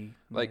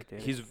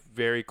 He's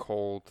very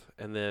cold,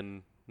 and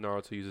then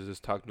Naruto uses his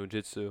Tak no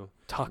Jutsu.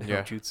 talking Yeah.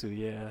 about jutsu.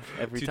 Yeah.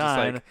 Every To just,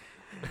 time. like,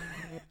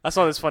 I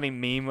saw this funny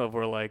meme of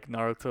where like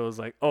Naruto's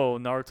like, "Oh,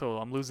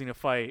 Naruto, I'm losing a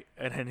fight,"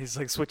 and then he's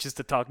like switches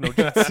to talk no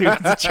jutsu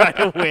to try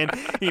to win.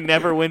 He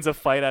never wins a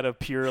fight out of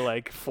pure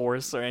like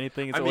force or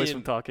anything. It's always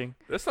from talking.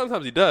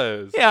 Sometimes he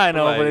does. Yeah, I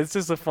know, but it's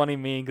just a funny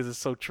meme because it's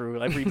so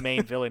true. Every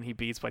main villain he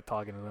beats by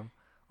talking to them.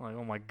 I'm like,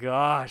 oh my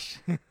gosh.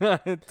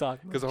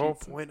 Because the whole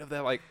point of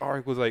that like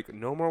arc was like,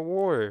 no more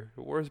war.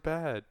 War is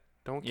bad.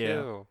 Don't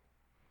kill.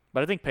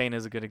 But I think Pain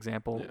is a good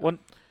example. Yeah. Well,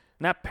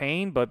 not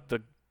Pain, but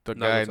the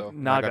guy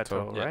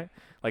Nagato, right?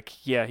 Like,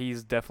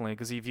 he's definitely,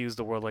 because he views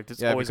the world like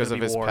this. Always because of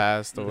his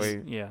past, the way.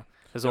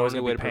 There's the always only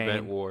way to pain.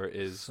 prevent war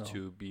is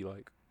to be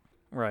like.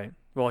 Right.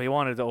 Well, he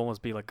wanted to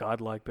almost be like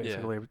godlike,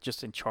 basically,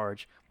 just in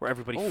charge, where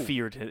everybody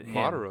feared him.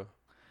 Madara.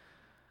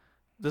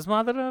 Does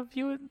Madara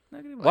view it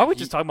negatively? Why are we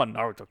just talking about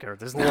Naruto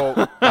characters now?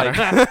 Well,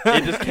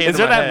 it just came Is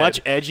there that head.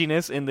 much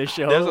edginess in this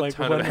show? There's like, a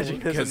ton of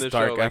edginess in this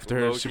dark show.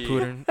 After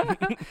Shippuden.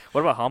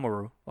 What about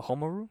Homaru?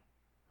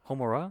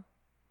 Homura?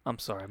 I'm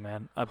sorry,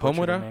 man. I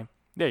butchered her name.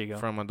 There you go.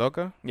 From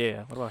Madoka?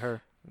 Yeah. What about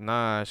her?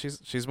 Nah,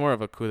 she's more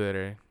of a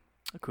kudere.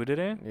 A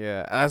kudere?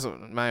 Yeah, that's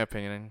my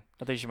opinion.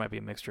 I think she might be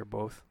a mixture of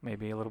both,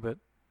 maybe a little bit.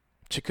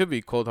 She could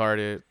be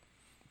cold-hearted,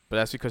 but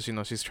that's because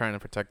she's trying to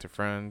protect her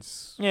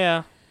friends.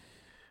 Yeah.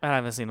 I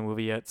haven't seen the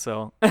movie yet,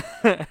 so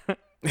so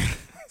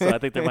I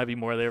think there might be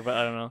more there, but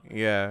I don't know.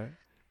 Yeah.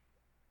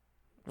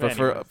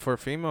 But for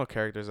female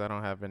characters, I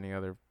don't have any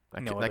other.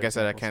 Like I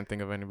said, I can't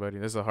think of anybody.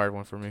 This is a hard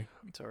one for me.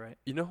 It's all right.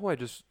 You know who I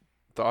just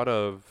thought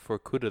of for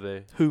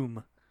kudere?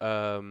 Whom?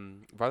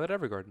 Violet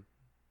Evergarden.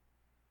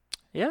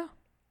 Yeah.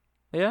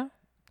 Yeah.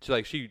 She's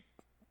a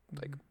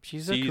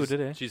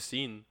kudere. She's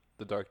seen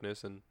the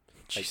darkness and.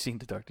 She's seen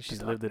the darkness.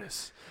 She's lived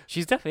it.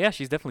 She's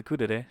definitely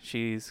kudere.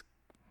 She's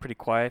pretty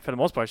quiet for the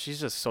most part. She's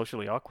just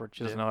socially awkward.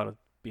 She doesn't know how to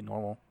be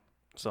normal.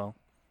 So.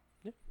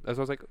 Yeah. That's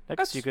what I was like. I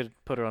guess you could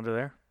put her under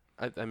there.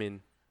 I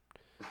mean,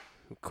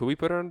 could we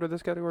put her under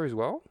this category as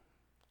well?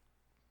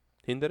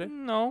 Hindere?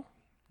 No.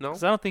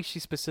 Because I don't think she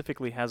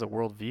specifically has a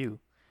worldview.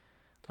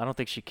 I don't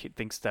think she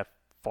thinks that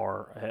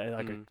far.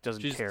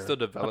 Doesn't she's care. She's still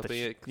developing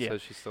it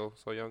because she's still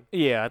so young.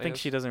 Yeah, I think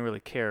she doesn't really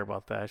care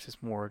about that. It's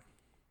just more.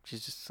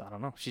 She's just, I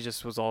don't know. She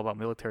just was all about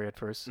military at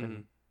first.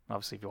 And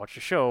obviously, if you watch the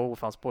show,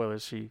 without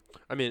spoilers,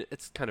 I mean,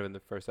 it's kind of in the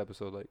first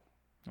episode, like.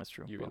 That's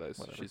true. You realize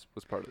she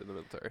was part of the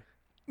military.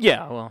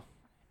 Yeah, well.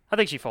 I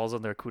think she falls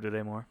under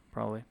kudere more,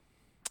 probably.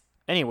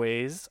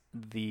 Anyways,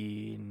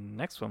 the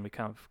next one we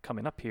kind of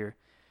coming up here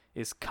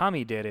is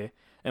Kami Dere.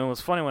 And it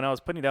was funny when I was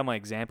putting down my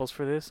examples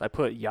for this, I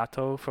put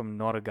Yato from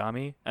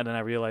Noragami, and then I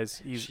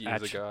realized he's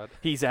a god.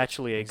 He's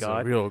actually a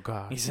god. A real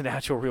god. He's an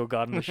actual real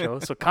god in the show.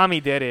 So Kami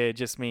Dere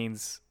just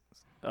means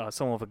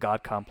someone with a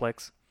god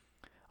complex.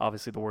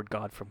 Obviously, the word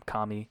god from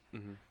Kami,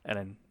 and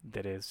then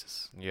Dere is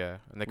just and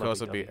they could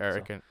also be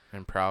arrogant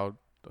and proud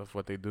of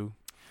what they do.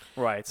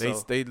 Right.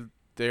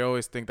 They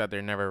always think that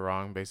they're never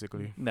wrong,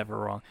 basically. Never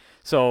wrong.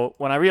 So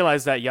when I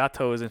realized that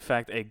Yato is in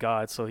fact a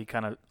god, so he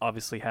kind of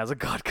obviously has a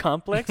god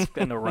complex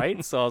in the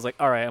right. So I was like,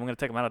 all right, I'm going to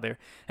take him out of there.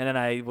 And then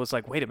I was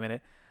like, wait a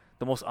minute.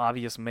 The most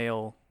obvious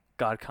male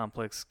god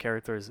complex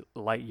character is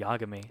Light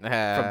Yagami from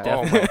Death.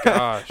 Oh my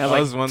gosh. I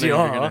was wondering if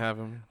you're going to have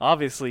him.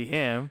 Obviously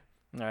him.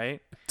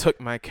 Right? Took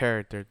my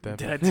character.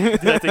 Did I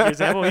take your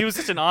example? He was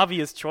such an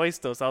obvious choice,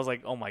 though. So I was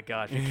like, "Oh my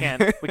gosh, we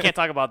can't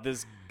talk about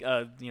this,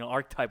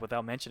 archetype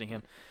without mentioning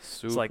him."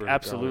 It's like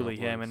absolutely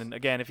him. And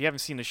again, if you haven't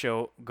seen the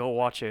show, go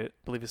watch it.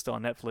 I believe it's still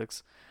on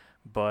Netflix.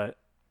 But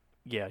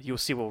yeah, you'll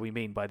see what we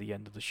mean by the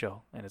end of the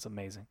show, and it's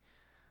amazing.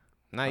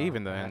 Not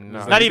even the end.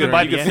 No. Not even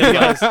by the end.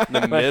 Guys.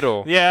 The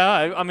middle.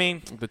 Yeah, I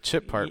mean the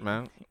chip part,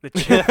 man. The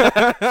chip,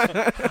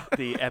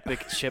 the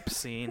epic chip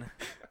scene,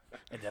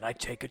 and then I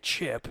take a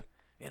chip.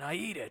 And I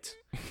eat it.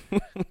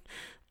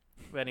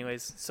 But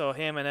anyways, so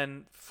him, and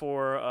then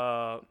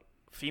for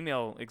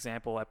female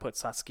example, I put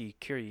Satsuki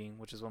Kiryuin,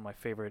 which is one of my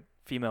favorite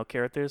female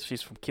characters.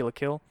 She's from Kill la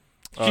Kill.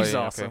 She's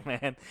awesome,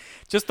 man.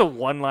 Just the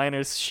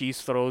one-liners she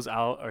throws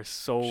out are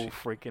so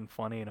freaking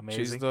funny and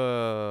amazing. She's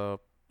the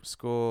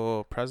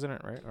school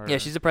president, right? Yeah,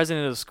 she's the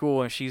president of the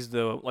school, and she's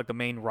the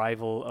main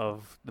rival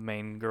of the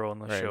main girl in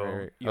the show.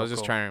 Right. I was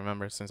just trying to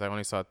remember since I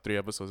only saw 3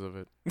 episodes of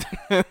it.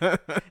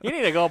 You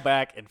need to go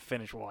back and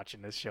finish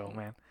watching this show,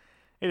 man.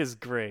 It is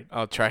great.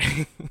 I'll try.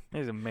 It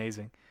is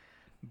amazing.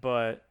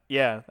 But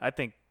yeah, I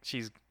think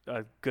she's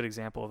a good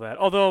example of that.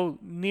 Although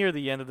near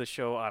the end of the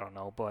show, I don't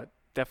know, but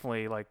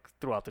definitely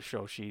throughout the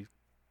show, she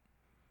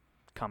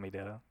Kami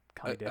Dere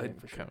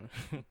for sure.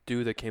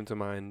 Dude that came to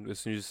mind as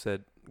soon as you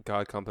said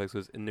God complex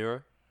was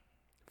Inura.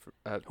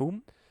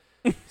 Whom?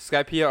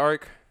 Skypiea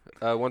arc,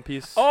 One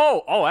Piece.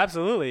 Oh,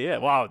 absolutely, yeah.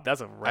 Wow, that's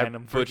a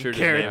random butchered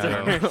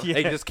character. Yeah.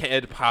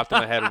 It popped in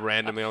my head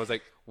randomly. I was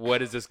like,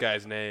 what is this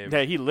guy's name?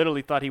 Yeah, he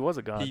literally thought he was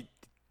a god.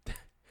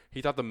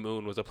 He thought the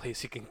moon was a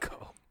place he can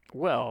go.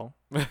 Well,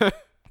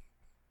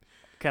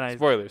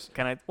 spoilers.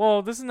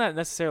 Well, this is not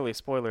necessarily a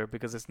spoiler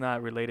because it's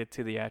not related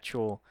to the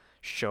actual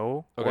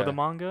show or the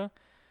manga.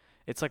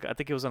 It's I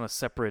think it was on a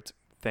separate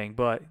thing,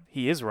 but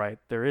he is right.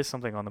 There is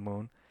something on the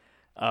moon.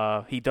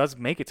 He does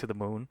make it to the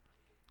moon,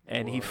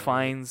 and he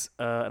finds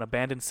an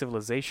abandoned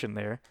civilization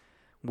there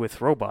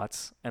with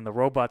robots, and the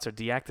robots are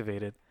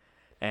deactivated.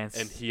 And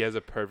he has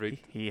a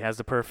perfect. He has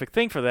the perfect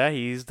thing for that.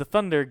 He's the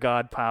thunder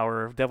god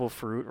power of devil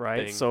fruit,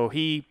 right? Thing. So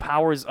he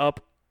powers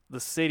up the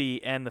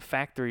city and the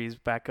factories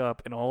back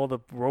up, and all the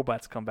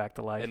robots come back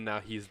to life. And now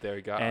he's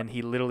their god. And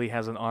he literally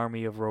has an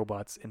army of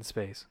robots in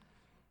space.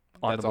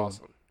 That's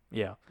awesome.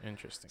 Yeah.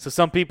 Interesting. So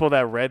some people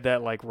that read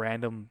that like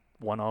random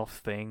one-off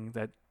thing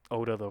that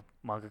Oda the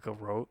mangaka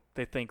wrote,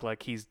 they think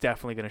like he's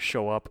definitely going to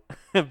show up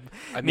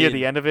near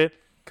the end of it.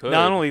 Could.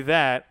 Not only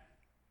that,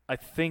 I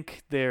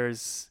think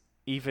there's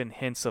even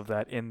hints of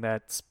that in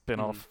that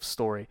spin-off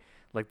story.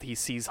 Like he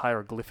sees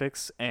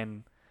hieroglyphics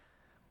and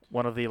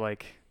one of the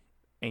like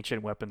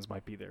ancient weapons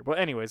might be there. But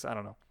anyways, I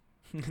don't know.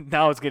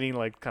 Now it's getting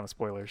like kind of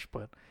spoilers,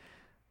 but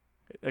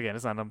again,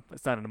 it's not in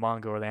the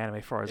manga or the anime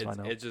as far as I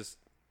know. It just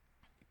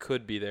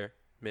could be there,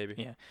 maybe.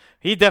 Yeah.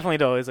 He definitely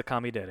though is a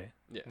kamidere.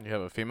 Yeah. You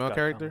have a female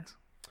character?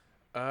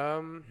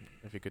 Comics.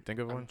 If you could think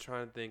of one. I'm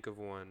trying to think of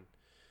one.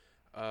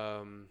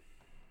 I'm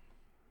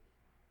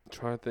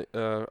trying to think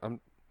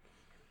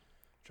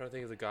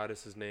of the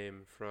goddess's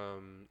name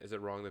from Is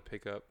It Wrong to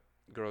Pick Up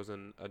Girls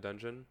in a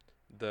Dungeon?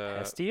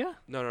 Hestia?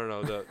 No.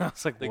 I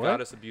was like, the what?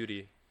 goddess of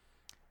beauty.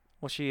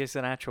 Well, she is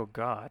an actual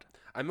god.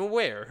 I'm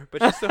aware,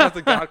 but she still has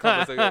the god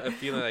complex. Like a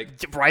feeling like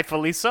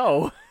Rightfully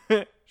so.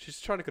 she's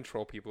trying to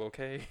control people.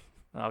 Okay.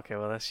 Okay,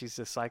 well, she's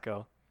a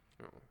psycho.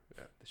 Oh,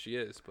 yeah, she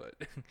is, but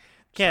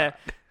Yeah,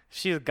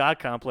 she's a god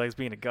complex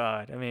being a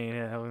god. I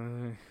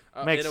mean,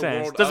 makes in a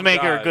sense. world Doesn't of make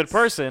her a good gods,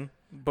 person,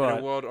 in but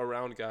a world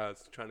around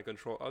gods, trying to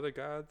control other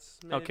gods.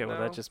 okay, well,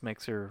 now? that just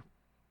makes her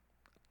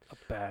a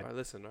bad All right,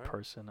 listen, all right.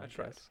 person. I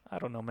tried. guess. I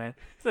don't know, man.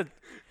 It's a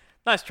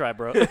nice try,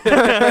 bro.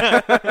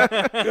 I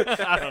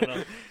don't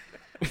know.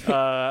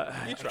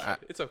 You tried.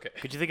 It's okay.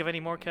 Could you think of any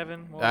more,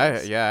 Kevin? I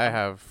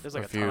have There's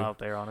like a a few. ton out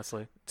there,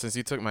 honestly. Since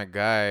you took my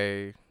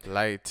guy,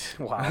 Light.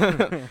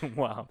 Wow.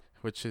 Wow.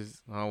 Which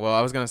is well,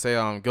 I was gonna say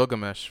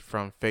Gilgamesh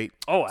from Fate.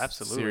 Oh,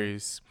 absolutely.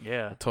 Series.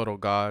 Yeah. Total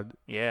god.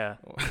 Yeah.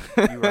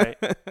 You're right.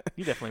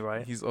 You're definitely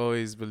right. He's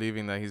always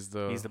believing that he's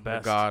the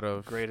best, god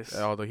of greatest.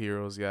 all the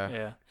heroes. Yeah.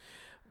 Yeah.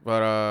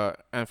 But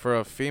and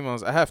for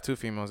females, I have two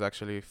females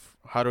actually.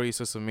 Haruhi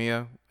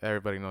Suzumiya,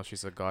 everybody knows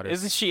she's a goddess.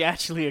 Isn't she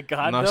actually a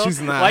god? No, though?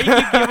 she's not. Why you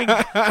keep giving?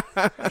 I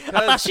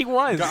thought she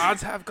was.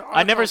 Gods have gods.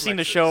 I never seen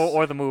the show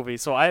or the movie,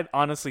 so I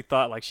honestly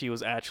thought like she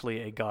was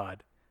actually a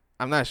god,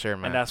 I'm not sure,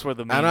 man. and that's where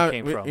the meme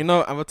came from. You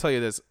know, I'm gonna tell you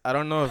this. I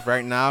don't know if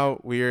right now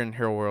we're in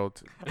her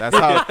world. That's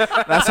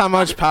how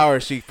much power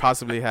she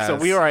possibly has. So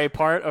we are a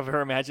part of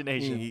her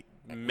imagination.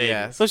 Maybe.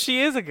 Yes. So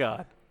she is a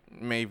god.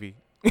 Maybe.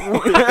 We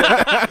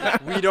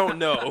don't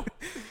know.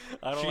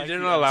 I don't She like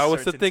didn't the allow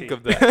us to think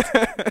uncertainty. of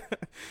that.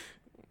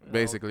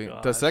 Basically, Oh,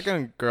 the gosh.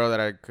 second girl that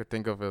I could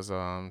think of is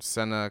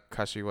Sena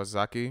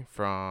Kashiwazaki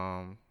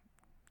from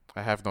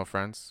I Have No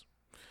Friends.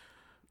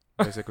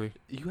 Basically,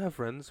 You have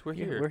friends. We're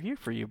Yeah, here. we're here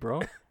for you,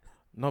 bro.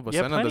 no, but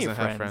You have Sena plenty doesn't of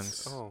have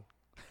friends. friends. Oh.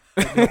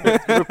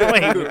 We're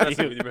playing We're with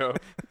messing you. with you, bro.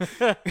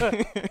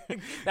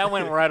 That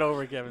went right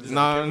over Kevin's.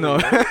 No.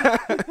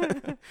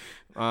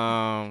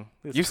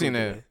 It's You've cool seen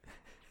today. it,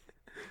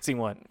 Seen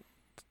what?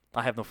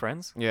 I Have No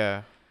Friends.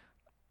 yeah.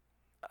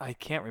 I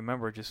can't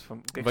remember just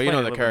from. But you know explain it a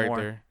the little bit more.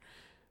 character,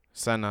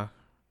 Sena,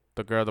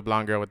 the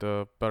blonde girl with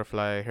the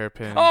butterfly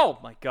hairpin. Oh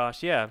my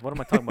gosh, yeah. What am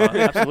I talking about?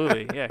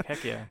 Absolutely, yeah.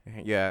 Heck yeah.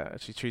 Yeah,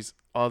 she treats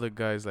all the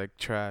guys like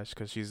trash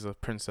because she's a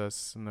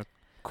princess and a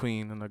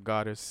queen and a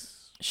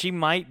goddess. She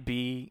might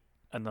be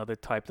another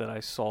type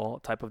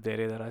of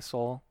dere that I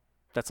saw.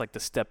 That's like the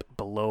step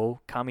below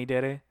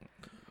kamidere.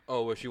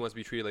 Oh, where she wants to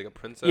be treated like a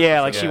princess?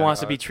 Yeah, like Yeah. she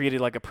wants to be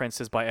treated like a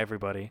princess by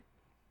everybody.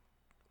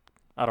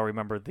 I don't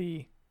remember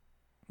the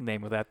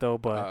name of that though,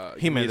 but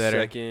Give me a Himedere.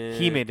 second.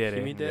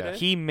 Himedere. Himedere?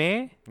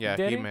 Hime. Yeah,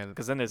 Hime.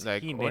 Because then there's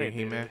Like Hime,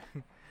 Orihime.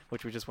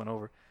 which we just went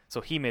over. So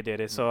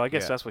Himedere. So I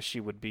guess Yeah. that's what she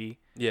would be.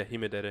 Yeah,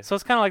 Himedere. So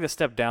it's kind of like the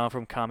step down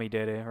from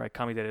kamidere, right?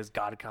 Kamidere is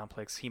god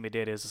complex.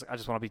 Himedere is I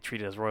just want to be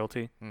treated as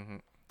royalty. Mm-hmm.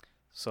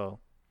 So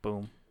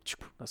boom,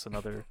 that's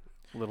another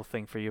little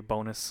thing for your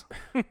bonus.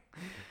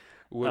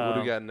 What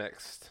do we got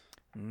next?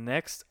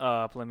 Next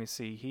up, let me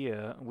see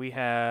here. We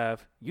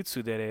have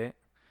Yutsudere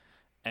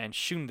and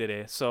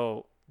Shundere.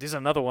 So this is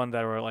another one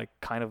that are like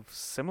kind of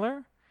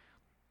similar.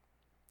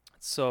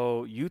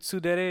 So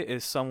Yutsudere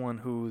is someone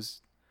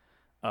who's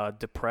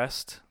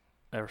depressed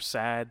or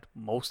sad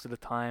most of the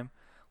time,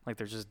 like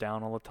they're just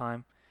down all the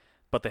time.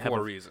 But they have For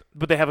a a reason.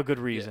 But they have a good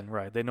reason,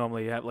 right? They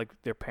normally have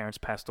like their parents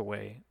passed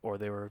away, or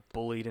they were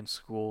bullied in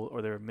school,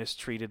 or they were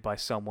mistreated by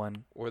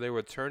someone, Or they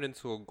were turned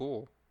into a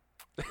ghoul.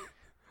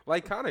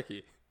 Like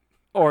Kaneki.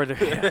 or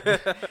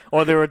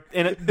they're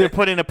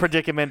put in a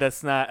predicament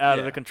that's not out of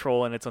Yeah. the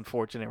control, and it's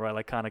unfortunate, right?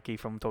 Like Kaneki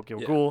from Tokyo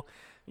Yeah. Ghoul.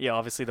 Yeah,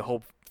 obviously the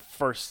whole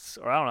first,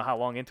 or I don't know how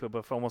long into it,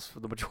 but for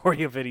almost the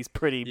majority of it, he's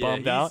pretty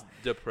bummed out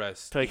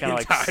Depressed. Till he the kinda,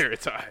 like, entire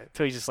time.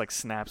 till he just like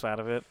snaps out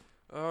of it,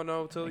 Oh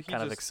no, till and he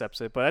kind of just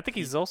accepts it. But I think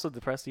he's also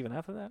depressed even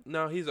after that.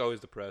 No, he's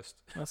always depressed.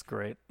 That's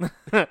great.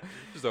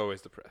 He's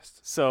always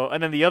depressed. So,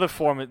 and then the other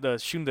form, the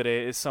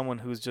Shundere, is someone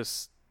who's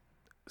just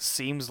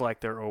seems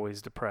like they're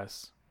always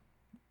depressed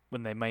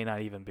when they may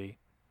not even be.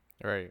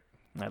 Right.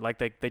 Like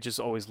they just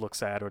always look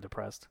sad or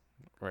depressed.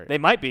 Right. They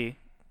might be,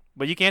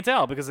 but you can't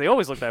tell because they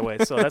always look that way.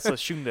 So that's a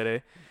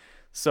tsundere.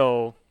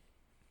 So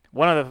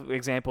one of the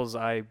examples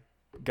I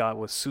got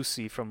was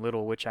Susie from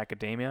Little Witch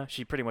Academia.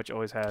 She pretty much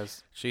always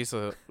has She's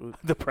a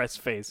depressed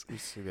face.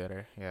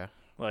 Tsundere, yeah.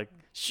 Like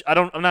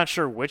I'm not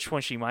sure which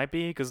one she might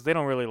be because they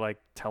don't really like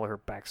tell her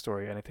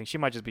backstory or anything. She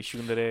might just be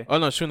tsundere. Oh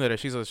no, tsundere.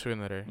 She's a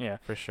tsundere. Yeah,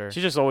 for sure.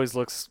 She just always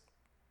looks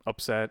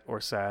upset or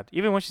sad,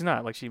 even when she's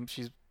not. Like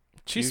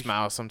she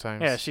smiles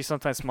sometimes. Yeah, she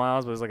sometimes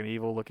smiles, but it's like an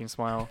evil looking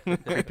smile,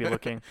 creepy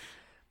looking.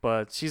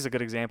 But she's a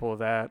good example of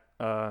that.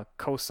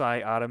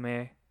 Kosei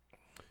Arime.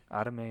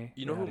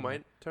 You know who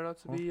might turn out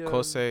to be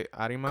Kosei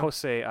Arima?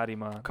 Kosei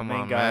Arima. Come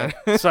main on, guy.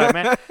 man. Sorry,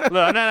 man. Look,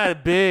 I'm not a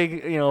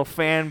big,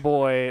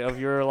 fanboy of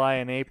Your Lie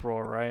in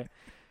April, right?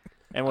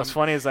 And what's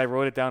funny is I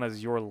wrote it down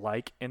as Your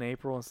Like in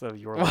April instead of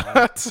Your Lie.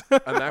 What?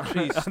 I'm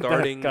actually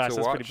starting to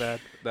watch pretty bad.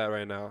 that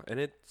right now, and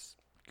it's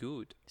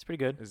good. It's pretty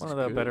good. One of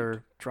the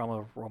better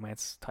drama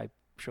romance type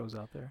shows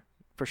out there,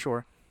 for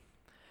sure.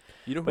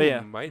 You know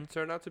who might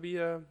turn out to be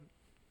a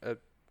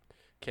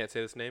can't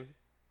say this name.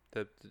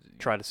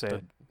 Try to say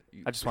it.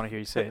 I just want to hear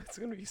you say it. It's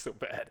gonna be so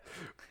bad.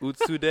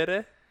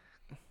 Utsudere.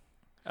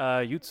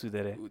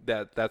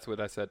 Yutsudere. That's what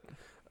I said.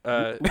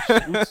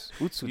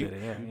 Utsudere.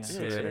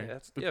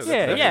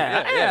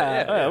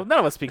 Yeah. None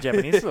of us speak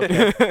Japanese.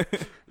 Okay.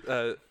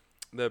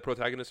 The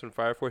protagonist from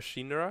Fire Force,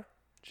 Shinra.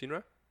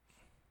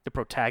 The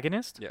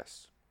protagonist?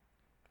 Yes.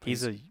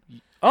 He's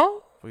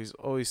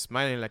always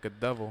smiling like a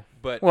devil.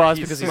 But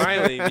he's because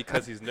smiling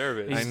because he's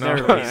nervous. He's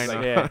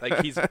nervous.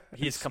 Like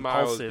he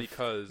smiles compulsive.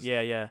 because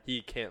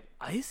he can't.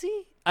 Is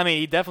he? I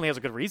mean, he definitely has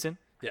a good reason.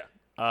 Yeah.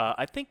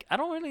 I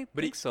don't really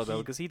think so though,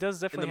 because he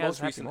does definitely in the have most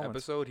happy recent moments.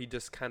 episode, he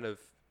just kind of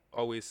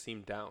always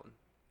seemed down,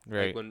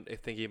 right? Like when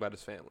thinking about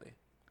his family.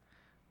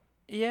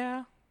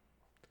 Yeah.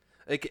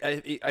 Like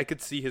I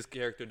could see his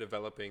character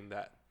developing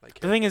that. Like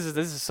the thing is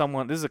this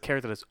is a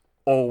character that's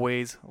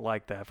always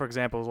like that. For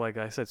example, like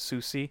I said,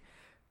 Susie,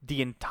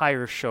 the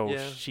entire show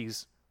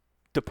she's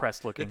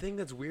depressed looking. The thing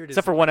that's weird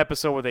except for one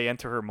episode where they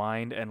enter her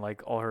mind and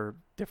like all her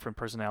different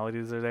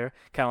personalities are there,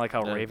 kind of like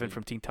how Raven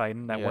from Teen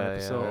Titan one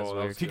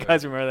episode. If you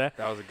guys remember that,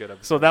 that was a good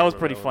episode. So that was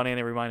pretty funny and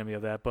it reminded me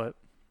of that, but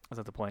that's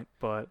not the point.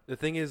 But the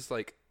thing is,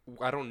 like,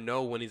 I don't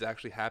know when he's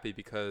actually happy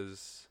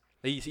because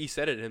he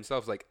said it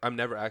himself. Like, I'm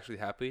never actually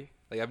happy.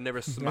 Like, I've never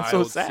smiled. That's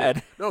so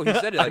sad. No, he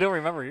said it. Like, I don't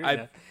remember hearing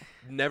that.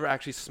 Never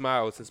actually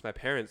smiled since my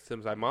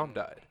mom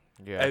died.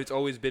 Yeah, it's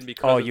always been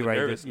because of the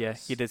nervousness. Yeah,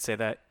 you did say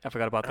that. I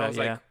forgot about that. I was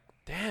like,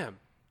 damn,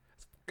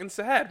 it's fucking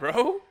sad,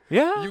 bro.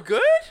 Yeah, you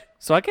good?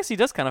 So I guess he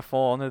does kind of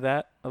fall under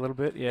that a little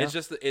bit. Yeah, it's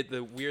just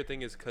the weird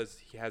thing is because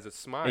he has a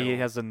smile. He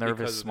has a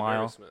nervous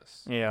smile.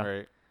 Yeah,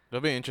 right.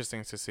 It'll be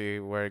interesting to see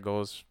where it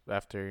goes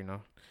after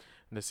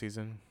the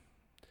season.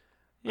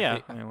 Yeah,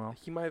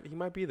 he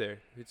might be there.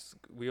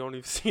 We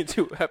only seen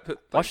 2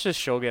 episodes. Watch this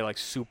show get like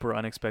super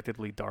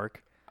unexpectedly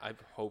dark. I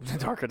hope so.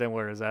 Darker than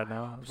where it's at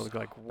now. I was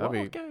like, whoa,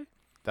 okay.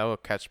 That will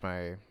catch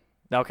my.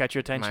 That'll catch your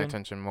attention. My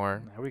attention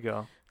more. There we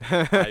go.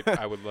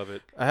 I would love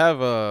it. I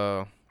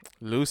have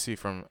Lucy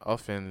from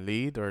Elfin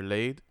Lead or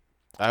Laid.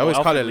 I always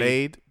call it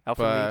Laid,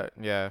 but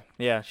Lead.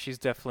 Yeah, she's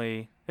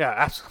definitely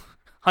absolutely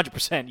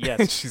 100%.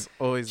 Yes,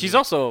 she's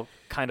also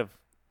kind of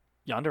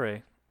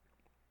yandere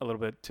a little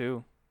bit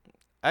too.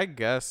 I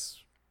guess,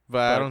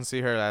 but I don't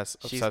see her as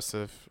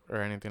obsessive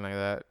or anything like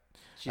that.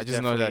 I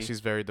just know that she's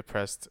very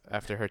depressed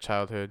after her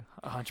childhood.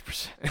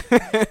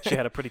 100%. She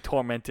had a pretty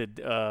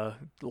tormented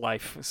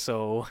life.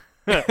 So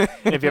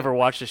if you ever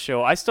watched the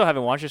show, I still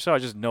haven't watched the show. I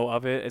just know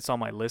of it. It's on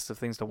my list of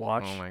things to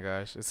watch. Oh my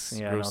gosh, it's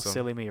gruesome. No,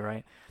 silly me,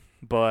 right?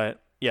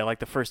 But yeah, like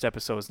the first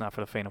episode is not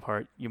for the faint of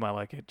heart. You might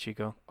like it,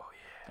 Chico. Oh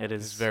yeah, it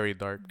is. It's very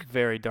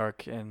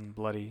dark, and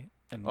bloody,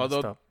 and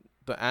although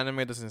the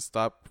anime doesn't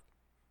stop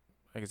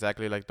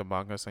exactly like the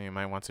manga, so you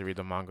might want to read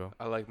the manga.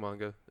 I like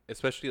manga,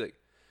 especially like.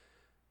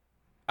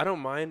 I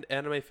don't mind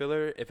anime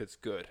filler if it's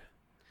good.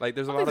 Like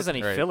there's a lot of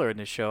any filler in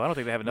this show. I don't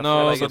think they have enough.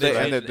 No, filler. so they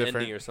ended different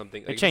ending or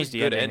something. They changed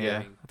the ending. Yeah.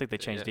 I think they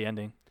changed the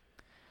ending.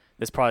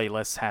 It's probably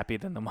less happy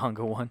than the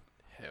manga one.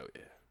 Hell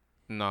yeah.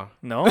 No.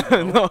 No?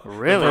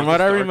 Really? From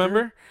what I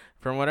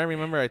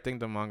remember, I think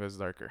the manga is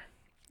darker.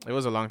 It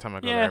was a long time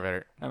ago that I read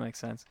it. That makes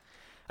sense.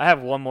 I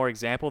have one more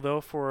example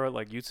though for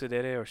like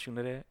Yutsudere or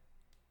Shundere.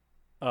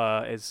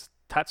 Is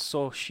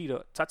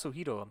Tatsuhiro.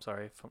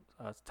 From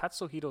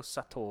Tatsuhiro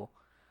Sato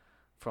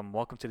from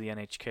Welcome to the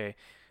NHK.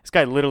 This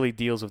guy literally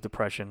deals with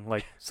depression,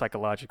 like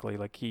psychologically.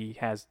 Like he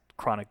has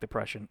chronic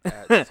depression.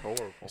 That's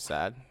horrible.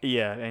 Sad.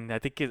 Yeah, and I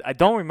think I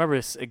don't remember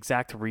his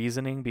exact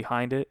reasoning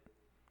behind it,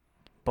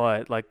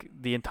 but like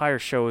the entire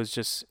show is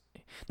just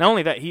not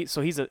only that he's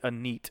a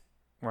NEET,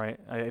 right?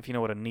 If you know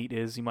what a NEET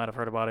is, you might have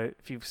heard about it.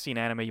 If you've seen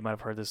anime, you might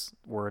have heard this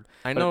word.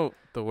 I know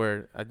the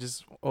word. I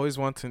just always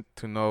want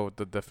to know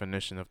the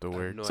definition of the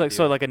word.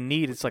 So like a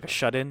NEET, it's like a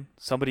shut-in,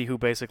 somebody who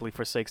basically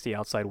forsakes the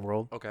outside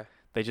world. Okay.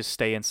 They just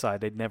stay inside.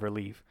 They'd never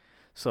leave.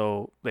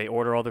 So they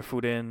order all their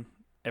food in,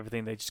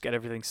 everything. They just get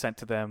everything sent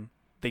to them.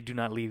 they do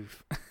not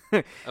leave.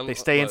 They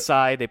stay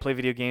inside. They play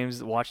video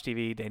games, watch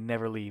TV. They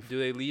never leave. Do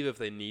they leave if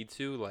they need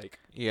to? Like,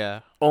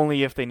 Yeah.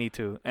 Only if they need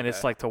to, and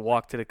it's like to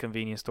walk to the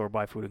convenience store,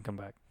 buy food, and come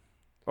back,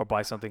 or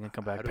buy something and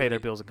come back, pay their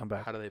bills and come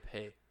back. How do they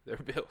pay their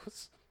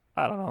bills?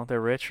 I don't know.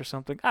 They're rich or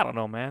something. I don't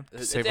know, man.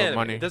 Save up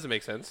money. It doesn't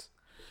make sense.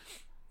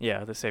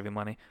 Yeah, they're saving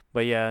money.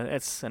 But yeah,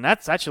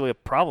 that's actually a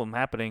problem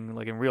happening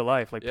like in real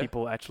life. Like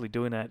people actually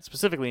doing that,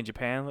 specifically in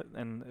Japan,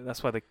 and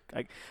that's why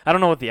I don't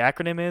know what the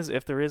acronym is,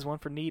 if there is one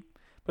for NEET,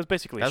 but it's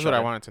basically that's what I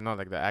wanted to know,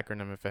 like the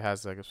acronym, if it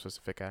has like a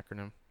specific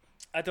acronym.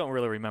 I don't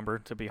really remember,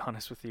 to be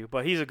honest with you,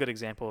 but he's a good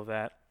example of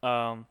that.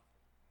 We're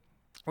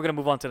gonna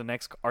move on to the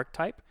next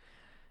archetype,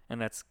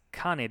 and that's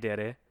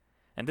Dere,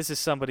 and this is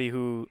somebody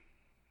who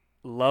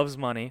loves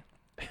money,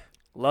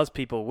 loves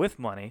people with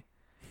money,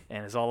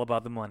 and it's all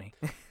about the money.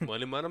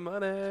 Money, money,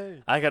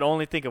 money. I could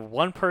only think of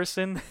one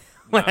person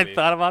when Nami. I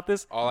thought about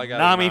this. All I got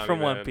Nami is Nami from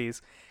man. One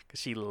Piece, because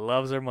she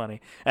loves her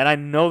money. And I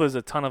know there's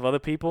a ton of other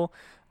people,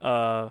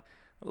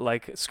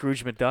 like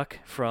Scrooge McDuck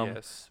from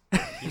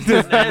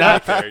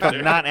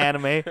not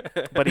anime,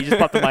 but he just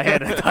popped in my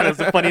head. I thought it was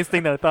the funniest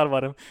thing that I thought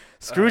about him.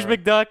 Scrooge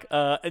McDuck,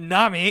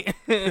 Nami.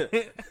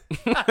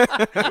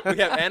 We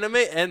have anime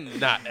and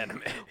not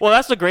anime. Well,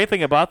 that's the great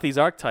thing about these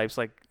archetypes.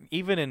 Like,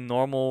 even in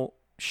normal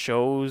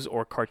shows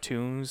or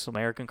cartoons,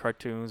 American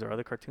cartoons or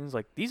other cartoons,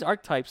 like these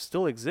archetypes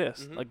still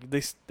exist. Mm-hmm. Like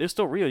they're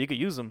still real. You could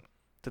use them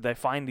to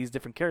define these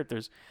different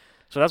characters.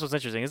 So that's what's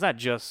interesting. It's not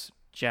just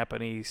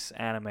Japanese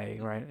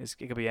anime, right? It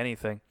could be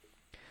anything.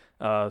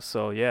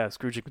 So yeah,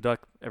 Scrooge McDuck,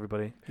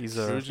 everybody. He's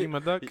Scrooge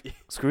McDuck?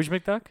 Scrooge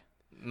McDuck?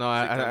 No,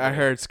 I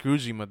heard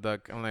Scroogey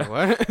McDuck. I'm like,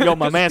 what? Yo,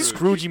 my man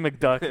Scroogey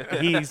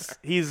McDuck.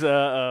 He's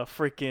a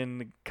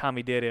freaking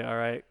Kamidere, all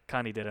right?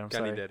 Kanidere, I'm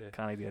sorry.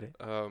 Kanidere.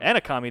 And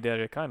a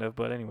Kamidere, kind of,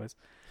 but anyways.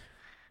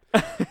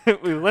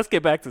 Let's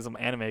get back to some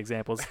anime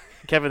examples.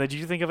 Kevin, did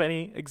you think of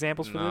any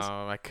examples for this?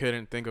 No, I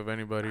couldn't think of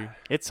anybody.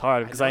 It's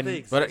hard because I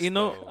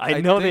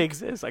know they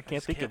exist. I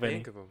can't think of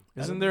any.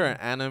 Isn't there an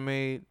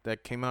anime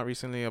that came out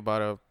recently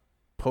about a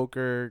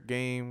poker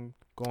game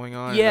going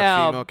on? Yeah.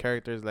 And the female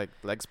characters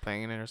likes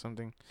playing it or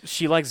something.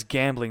 She likes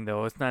gambling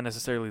though. It's not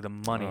necessarily the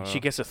money. She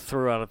gets a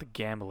thrill out of the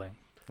gambling.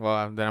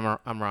 Well, then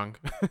I'm wrong.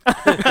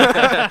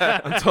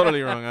 I'm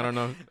totally wrong. I don't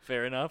know.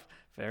 Fair enough.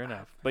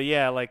 But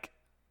yeah, like.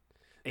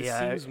 It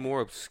seems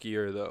more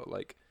obscure though.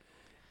 Like,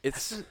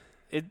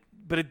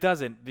 but it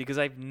doesn't, because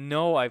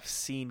I've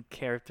seen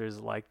characters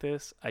like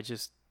this. I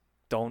just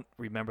don't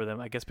remember them.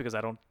 I guess because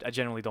I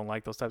generally don't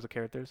like those types of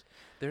characters.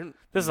 This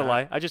is a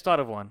lie. I just thought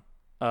of one.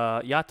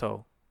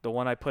 Yato, the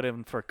one I put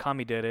in for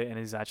Kamidere, and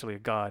he's actually a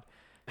god.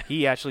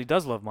 He actually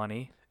does love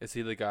money. Is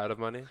he the god of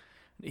money?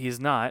 He's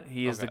not.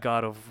 He is the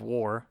god of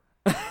war.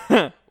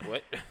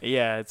 What?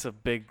 Yeah, it's a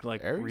big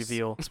Aries?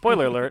 reveal.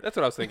 Spoiler alert. That's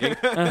what I was thinking.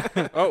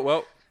 Oh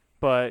well.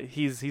 But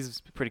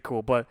he's pretty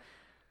cool. But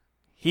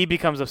he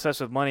becomes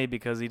obsessed with money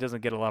because he doesn't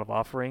get a lot of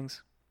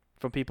offerings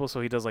from people. So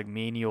he does like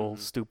menial,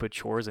 stupid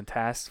chores and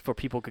tasks for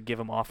people could give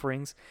him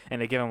offerings,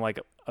 and they give him like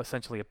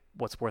essentially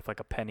what's worth like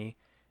a penny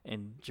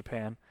in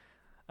Japan.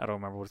 I don't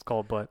remember what it's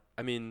called, but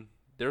I mean,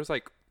 there was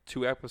like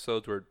 2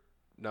 episodes where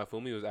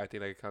Nafumi was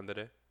acting like a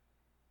kandere.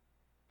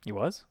 He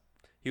was.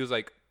 He was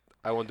like,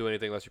 "I won't do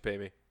anything unless you pay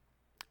me."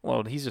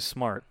 Well, he's just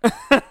smart.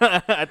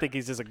 I think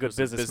he's just a good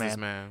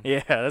businessman.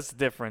 Yeah, that's the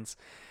difference.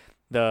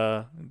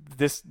 The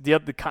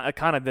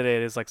kind of it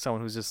is like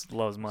someone who just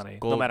loves money,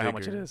 no matter how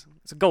much it is.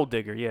 It's a gold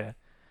digger, yeah.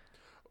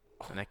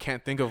 And I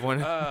can't think of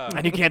one.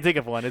 And you can't think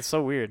of one. It's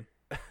so weird.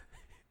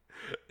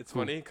 It's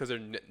funny because her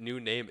new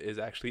name is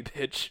actually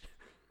Bitch.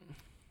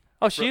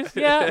 Oh, she's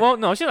Well,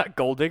 no, she's not a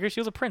gold digger. She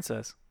was a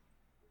princess.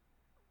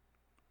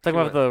 Talking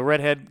about the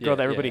redhead girl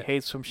that everybody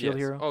hates from Shield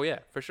Hero. Oh yeah,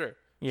 for sure.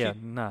 Yeah,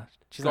 nah.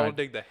 She's gold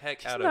dig the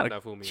heck out of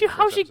Nafumi.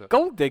 How's she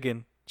gold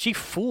digging? She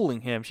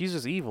fooling him. She's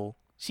just evil.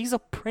 She's a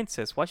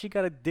princess. Why she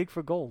gotta dig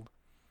for gold?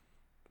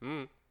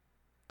 I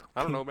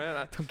don't know,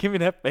 man. Don't give me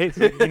that face.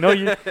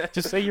 You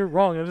just say you're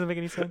wrong. It doesn't make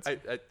any sense.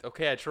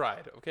 I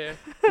tried. Okay,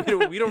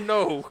 we don't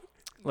know.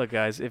 Look,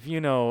 guys, if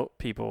you know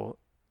people,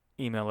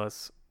 email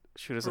us.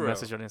 Shoot us a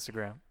message on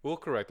Instagram. We'll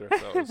correct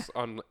ourselves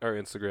on our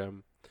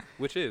Instagram,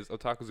 which is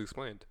Otakus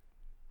Explained.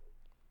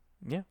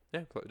 Yeah.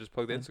 Yeah, just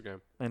plug the Instagram.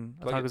 And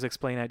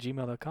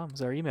otakusexplain@gmail.com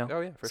is our email.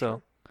 Oh, yeah, for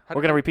sure.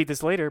 We're going to repeat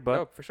this later, but...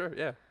 Oh, for sure,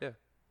 yeah.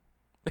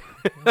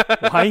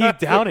 Why are you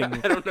doubting me?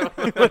 I don't know.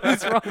 What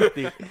is wrong with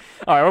you?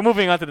 All right, we're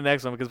moving on to the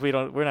next one because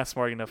we're not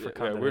smart enough for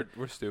content. Yeah,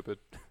 we're stupid.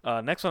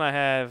 Next one I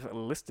have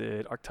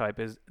listed, archetype,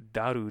 is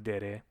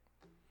Dere.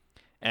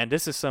 And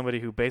this is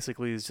somebody who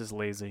basically is just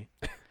lazy.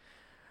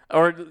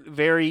 Or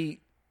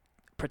very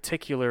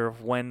particular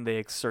of when they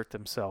exert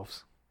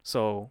themselves.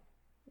 So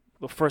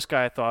the first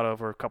guy I thought of,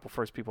 or a couple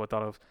first people I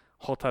thought of,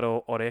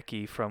 Hotaro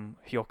Oreki from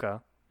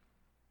Hyoka.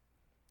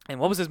 And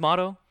what was his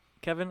motto,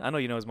 Kevin? I know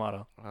you know his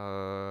motto.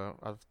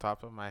 Off the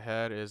top of my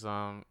head is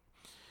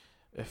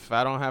If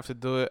I don't have to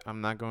do it,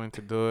 I'm not going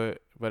to do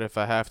it. But if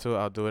I have to,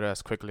 I'll do it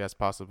as quickly as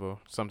possible.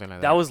 Something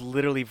like that. That was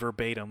literally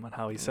verbatim on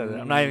how he said it.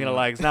 I'm not even gonna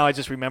lie, 'cause now I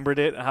just remembered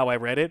it, how I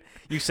read it.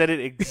 You said it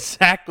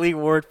exactly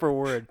word for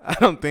word. I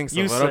don't think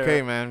so, You, but sir,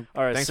 okay, man.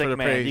 All right, Thanks sick for the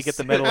man. praise. You get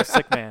the medal of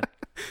sick man.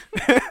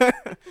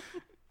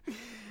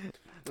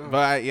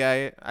 But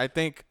I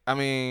think, I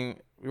mean,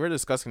 we were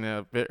discussing it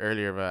a bit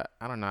earlier, but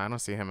I don't know. I don't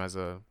see him as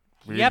a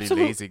really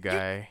lazy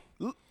guy.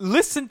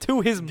 Listen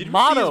to his Did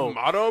motto. You see his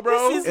motto,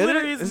 bro? This is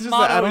literally his it's just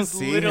motto. that I don't is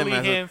see literally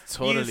him as a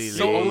totally He is He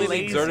so only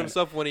lazy. exert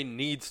himself when he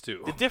needs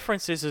to. The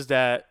difference is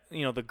that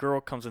the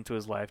girl comes into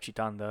his life,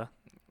 Chitanda,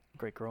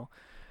 great girl,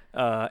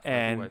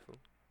 and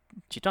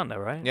Chitanda,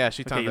 right? Yeah,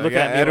 she Okay, Chitanda. you look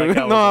at me like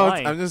I was no,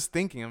 lying. I'm just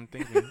thinking. I'm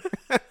thinking.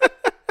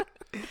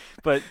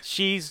 But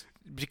she's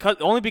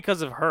only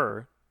because of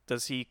her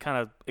does he kind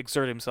of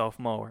exert himself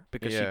more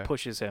because she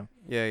pushes him.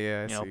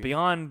 Yeah. I see.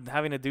 Beyond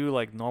having to do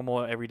like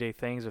normal everyday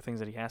things or things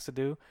that he has to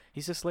do,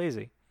 he's just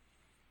lazy.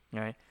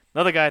 All right.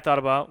 Another guy I thought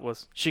about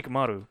was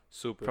Shikamaru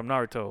from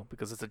Naruto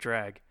because it's a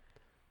drag.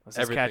 That's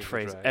his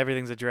catchphrase.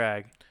 Everything's a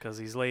drag because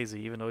he's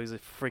lazy, even though he's a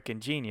freaking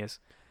genius.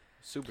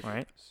 Super.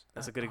 Right.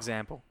 That's a good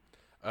example.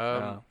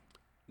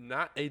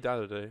 Not a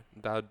Darure.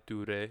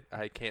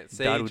 I can't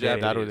say Darure.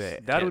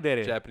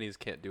 Japanese. Japanese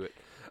can't do it.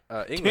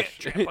 English.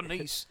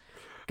 Japanese.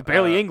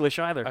 Barely English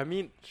either. I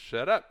mean,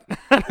 shut up.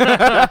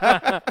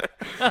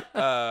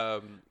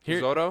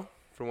 Zoro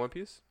from One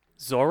Piece.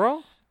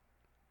 Zoro?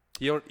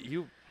 You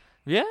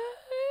Yeah,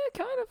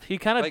 kind of. He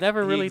kind of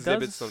never really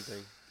does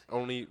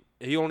something.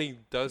 He only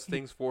does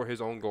things for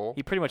his own goal.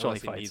 He pretty much only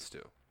he fights. Needs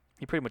to.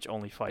 He pretty much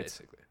only fights.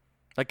 Basically.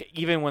 Like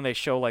even when they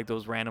show like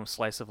those random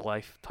slice of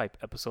life type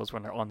episodes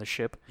when they're on the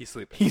ship, he's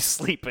sleeping. He's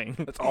sleeping.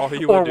 That's all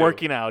he would do. Or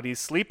working out. He's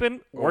sleeping,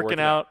 working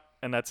out,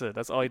 and that's it.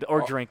 That's all he or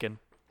drinking.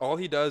 All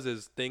he does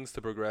is things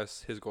to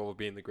progress his goal of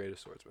being the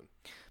greatest swordsman.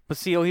 But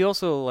see, he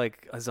also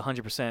like has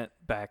 100%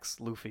 backs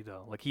Luffy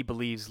though. Like he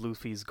believes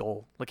Luffy's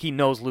goal. Like he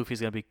knows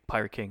Luffy's gonna be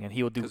Pirate King, and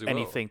he will do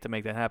anything to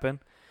make that happen.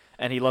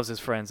 And he loves his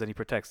friends, and he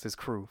protects his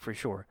crew for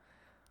sure.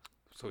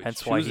 So he's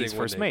Hence why he's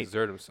when first mate.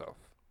 Exert himself.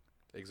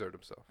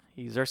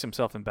 He exerts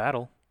himself in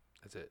battle.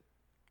 That's it.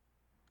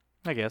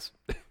 I guess.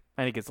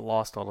 And he gets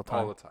lost all the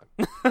time. All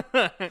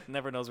the time.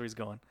 Never knows where he's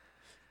going.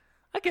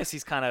 I guess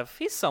he's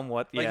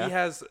somewhat, Like he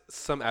has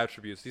some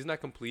attributes. He's not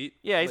complete.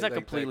 Yeah, he's not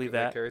completely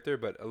that character,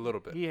 but a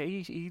little bit. Yeah,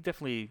 he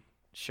definitely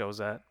shows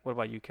that. What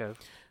about you, Kev?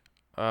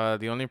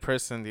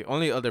 The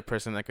only other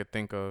person I could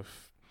think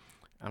of,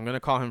 I'm gonna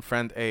call him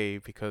Friend A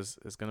because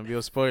it's gonna be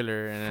a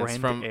spoiler, and it's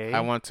from A? I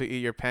Want to Eat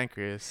Your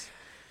Pancreas.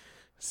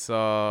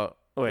 So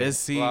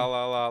is he?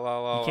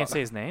 You can't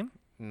say his name?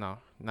 No,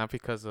 not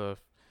because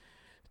of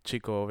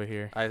Chico over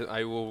here.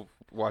 I will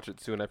watch it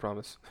soon. I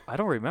promise. I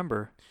don't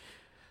remember.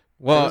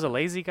 Well, there was a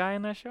lazy guy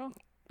in that show?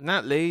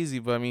 Not lazy,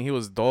 but I mean, he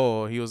was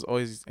dull. He was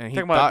always, and he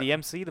talking about the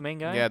MC, the main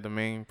guy. Yeah, the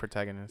main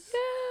protagonist.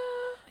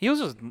 Yeah,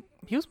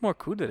 he was more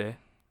kudere,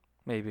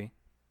 maybe.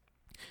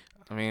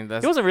 I mean,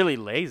 he wasn't really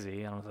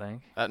lazy. I don't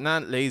think.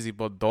 Not lazy,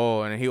 but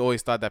dull, and he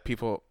always thought that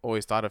people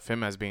always thought of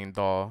him as being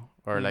dull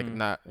or like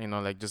not,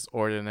 like just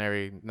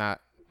ordinary, not.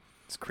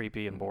 It's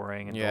creepy and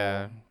boring and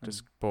dull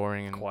just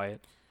boring and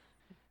quiet.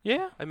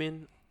 Yeah, I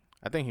mean,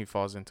 I think he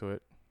falls into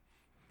it.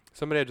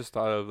 Somebody I just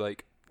thought of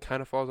like.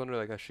 Kind of falls under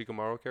like a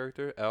Shikamaru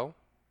character, L.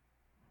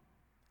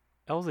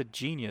 L's a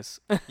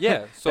genius.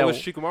 Yeah, so is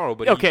Shikamaru.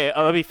 But okay,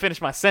 let me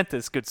finish my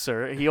sentence, good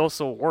sir. He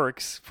also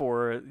works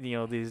for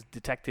these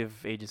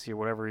detective agency or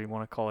whatever you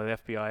want to call it,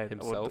 FBI,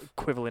 himself, or the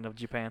equivalent of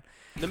Japan.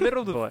 In the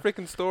middle of the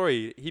freaking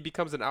story, he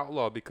becomes an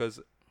outlaw because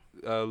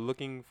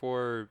looking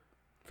for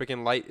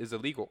freaking light is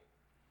illegal.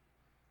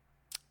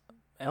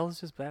 L is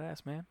just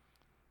badass, man.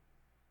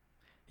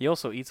 He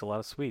also eats a lot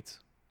of sweets.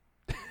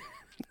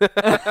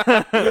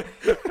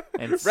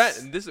 And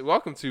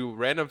welcome to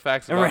Random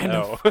Facts about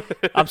L.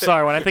 I'm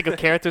sorry, when I think of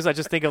characters, I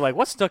just think of like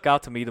what stuck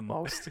out to me the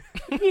most.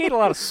 He ate a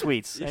lot of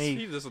sweets. And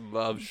he just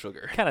loves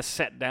sugar. Kind of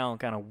sat down,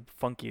 kind of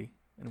funky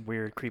and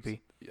weird,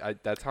 creepy.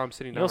 That's how I'm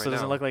sitting down. He also right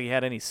doesn't now. look like he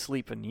had any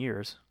sleep in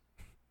years.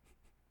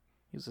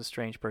 He was a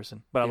strange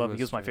person, but I love him.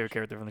 He was my favorite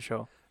character from the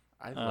show.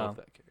 I love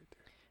that character.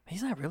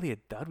 He's not really a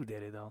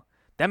darudere though.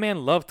 That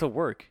man loved to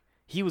work.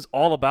 He was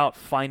all about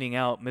finding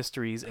out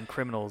mysteries and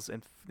criminals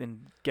and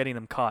getting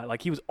them caught.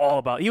 Like he was all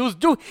about. He was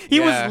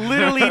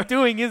literally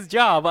doing his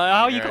job.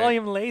 How you call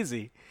him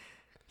lazy?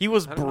 He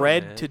was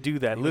bred to do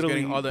that. He literally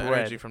was getting all the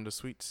energy from the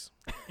sweets.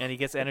 And he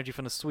gets energy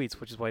from the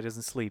sweets, which is why he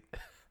doesn't sleep.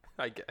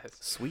 I guess.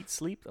 Sweet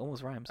sleep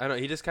almost rhymes. I know.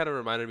 He just kind of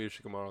reminded me of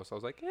Shikamaru, so I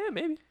was like, yeah,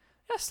 maybe.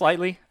 Yeah,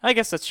 slightly. I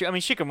guess that's true. I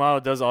mean,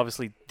 Shikamaru does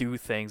obviously do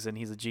things, and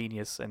he's a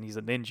genius, and he's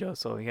a ninja,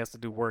 so he has to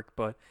do work,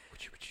 but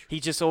he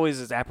just always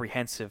is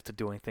apprehensive to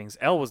doing things.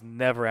 L was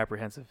never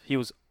apprehensive. He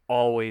was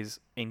always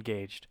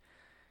engaged.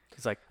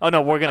 He's like, oh,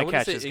 no, we're going to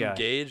catch this guy. I wouldn't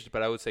say engaged,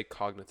 but I would say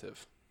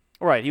cognitive.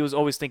 Right. He was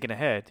always thinking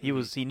ahead. He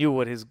knew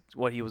what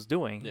he was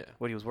doing,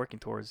 what he was working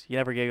towards. He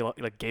never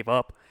gave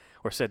up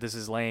or said, this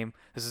is lame,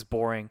 this is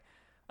boring,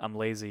 I'm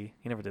lazy.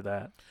 He never did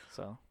that.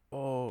 So.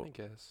 I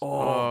guess.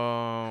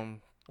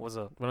 Was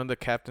one of the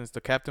captains,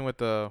 the captain with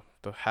the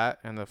hat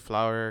and the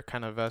flower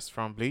kind of vest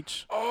from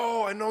Bleach.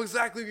 Oh, I know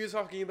exactly what you're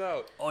talking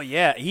about. Oh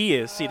yeah, he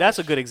is. See, that's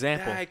a good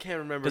example. Yeah, I can't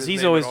remember because his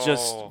he's name always at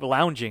just all.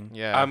 lounging.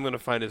 Yeah, I'm gonna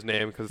find his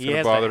name because it's He gonna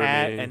has bother the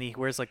hat me. and he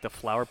wears like the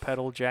flower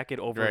petal jacket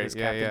over right. his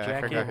Yeah, captain yeah. I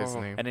jacket, forgot his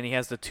name. and then he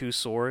has the 2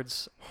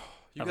 swords.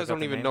 You I guys forgot don't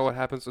the even names. know what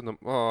happens in the.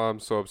 Oh, I'm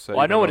so upset.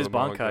 Well, I You know don't what his the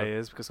manga. bankai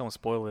is because someone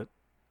spoiled it,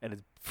 and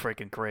it's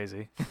freaking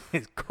crazy.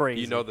 It's crazy.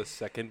 You know the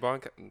second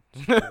bankai.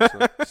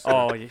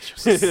 Oh, yeah.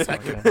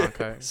 Second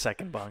Bankai.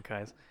 Second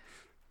bankais.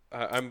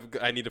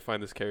 I need to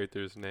find this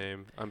character's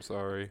name. I'm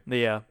sorry.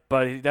 Yeah,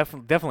 but he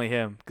definitely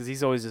him because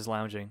he's always just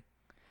lounging.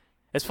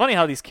 It's funny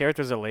how these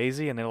characters are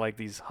lazy and they're like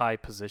these high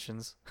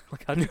positions.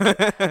 Like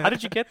how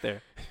did you get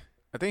there?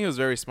 I think he was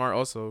very smart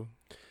also.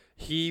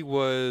 He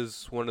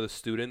was one of the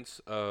students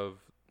of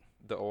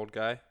the old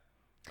guy,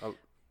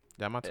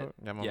 Yamamoto?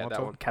 yeah,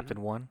 that one.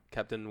 Captain One,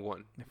 Captain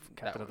 1.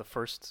 Captain of the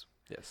first,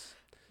 Yes.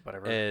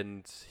 whatever.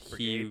 And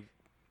Brigade.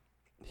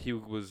 he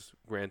was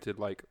granted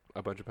like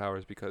a bunch of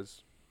powers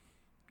because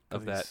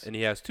of that, he's- and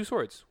he has 2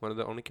 swords. One of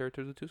the only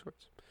characters with 2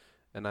 swords,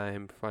 and I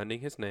am finding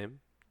his name.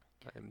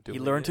 I am doing He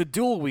learned to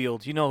dual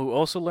wield. You know who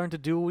also learned to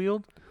dual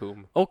wield?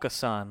 whom?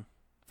 Oka-san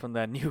from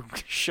that new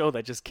show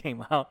that just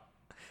came out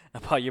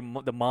about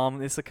the mom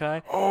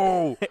isekai.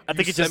 Oh, I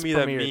think you it sent just me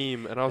premiered. that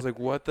meme, and I was like,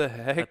 "What the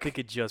heck?" I think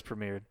it just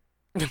premiered.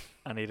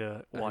 I need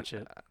to watch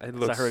it. It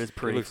 'Cause I heard it's it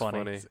pretty looks funny.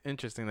 It's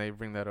interesting that you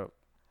bring that up.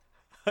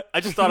 I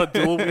just thought of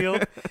dual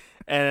wield,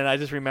 and I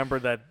just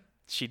remembered that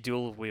she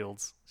dual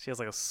wields. She has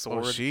like a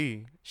sword. Oh,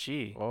 she.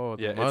 She. Oh,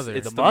 the Yeah, mother.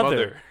 it's the the mother.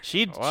 mother.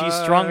 She's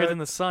stronger What? than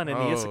the son in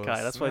the Oh,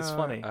 isekai. That's why it's snap.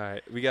 funny. All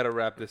right, we gotta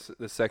wrap this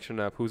section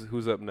up.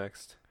 Who's up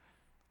next?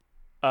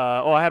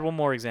 I had one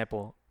more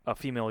example, a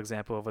female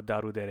example of a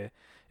Dere.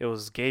 It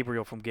was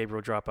Gabriel from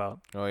Gabriel Dropout.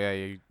 Oh,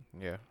 yeah.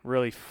 Yeah.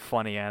 Really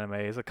funny anime.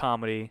 It's a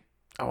comedy.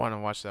 I want to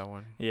watch that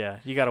one. Yeah,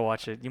 you gotta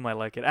watch it. You might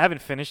like it. I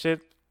haven't finished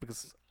it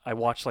because I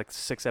watched like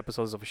 6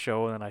 episodes of a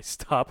show and then I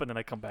stop and then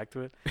I come back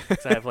to it.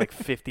 So I have like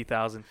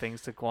 50,000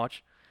 things to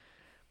watch.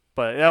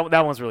 But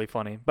that one's really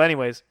funny. But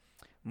anyways,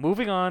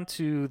 moving on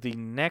to the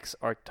next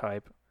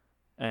archetype,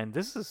 and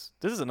this is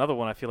another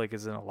one I feel like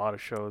is in a lot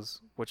of shows,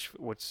 which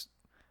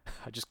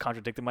I just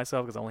contradicted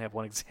myself because I only have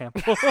one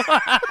example.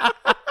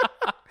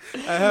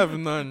 I have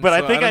none. But I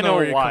so think I know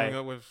where you're why. coming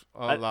up with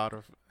a lot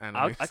of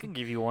animes. I can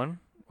give you one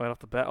right off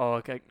the bat. Oh,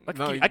 okay.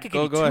 I could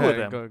go give you 2 ahead. of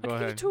them. Go I could give you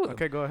ahead. 2 of them.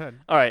 Okay, go ahead.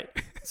 All right.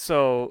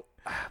 So,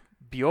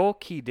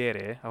 Byoki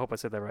Dere, I hope I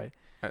said that right.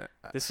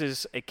 This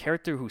is a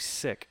character who's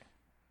sick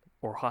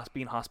or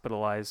being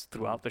hospitalized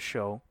throughout the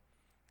show,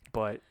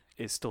 but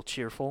is still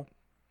cheerful.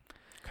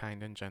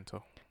 Kind and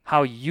gentle.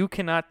 How you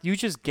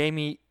just gave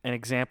me an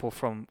example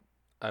from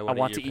I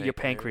want to eat your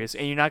pancreas,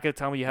 and you're not going to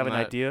tell me you have an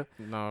idea?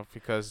 No,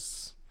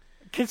 because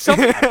Chico,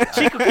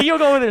 can you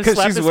go over there and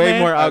slap she's this way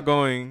man? more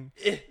outgoing.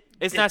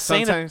 It's not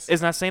saying sometimes- that.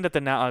 It's not saying that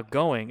they're not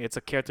outgoing. It's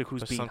a character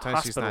who's But being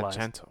sometimes she's not hospitalized.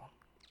 gentle.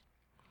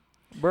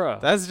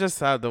 Bruh. That's just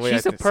how the way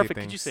She's I a perfect.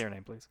 see Could you things. say her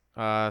name, please?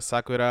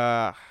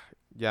 Sakura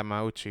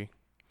Yamauchi.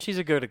 She's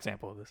a good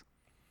example of this.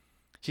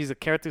 She's a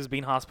character who's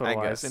being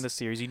hospitalized guess. in the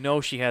series. You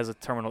know she has a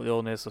terminal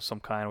illness of some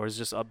kind or is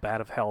just a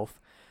bad of health.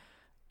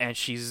 And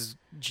she's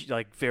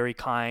like very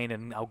kind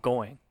and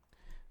outgoing.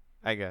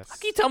 I guess. How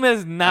can you tell me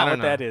that's not I what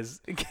don't that know. is?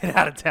 Get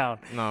out of town.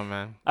 No,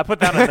 man. I put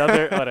down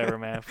another, whatever,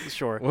 man.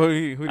 Sure. Who do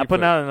you I put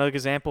down another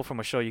example from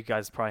a show you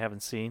guys probably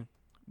haven't seen.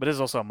 But this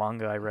is also a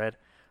manga I read.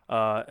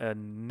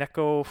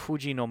 Neko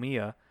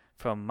Fujinomiya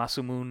from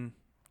Masumune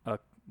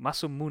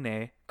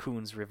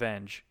Kun's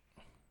Revenge.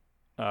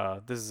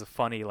 This is a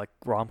funny like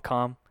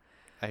rom-com.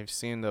 I've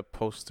seen the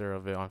poster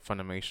of it on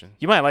Funimation.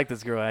 You might like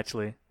this girl,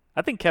 actually.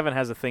 I think Kevin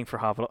has a thing for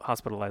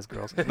hospitalized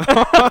girls.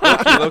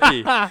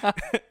 Loki.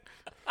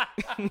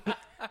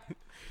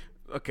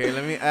 Okay,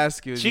 let me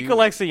ask you. Chico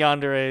likes the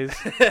yanderes.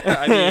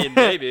 I mean,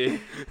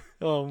 maybe.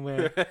 Oh,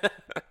 man.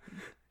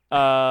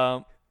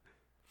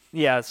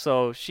 Yeah,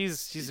 so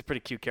she's a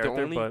pretty cute character.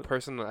 The only but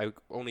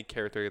only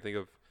character I can think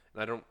of,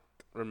 and I don't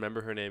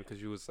remember her name because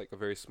she was like a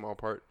very small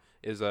part,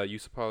 is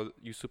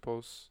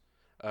Yusupo's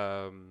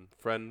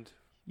friend.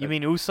 You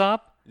mean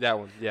Usopp? That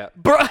one, yeah.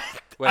 Bro,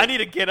 Wait. I need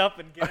to get up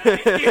and get out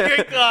of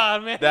here.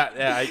 God,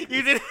 man.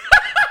 You did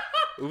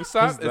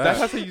Usopp? Is that?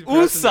 that how you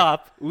pronounce his name? Usopp.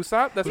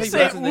 Usopp? That's how You you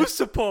say pronounce his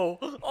name?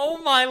 Usopp. Oh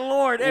my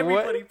lord!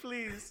 Everybody,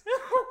 please.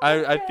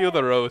 I feel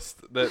the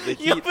roast. The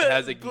Yo, heat but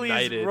has Please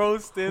ignited.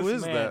 roast this Who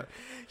is man. that?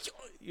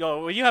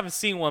 Yo, well, you haven't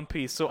seen One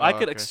Piece, so I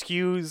could okay.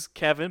 excuse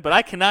Kevin, but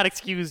I cannot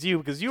excuse you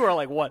because you are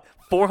like what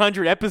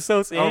 400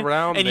 episodes in,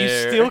 Around and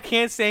there. you still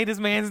can't say this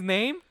man's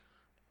name.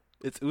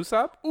 It's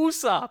Usopp?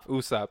 Usopp.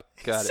 Usopp.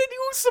 Got it.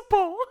 Said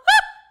Usopp.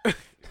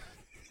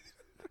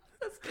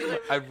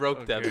 I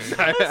broke them.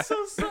 I'm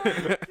so sorry.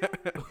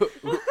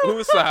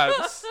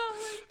 Usopp's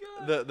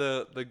Oh my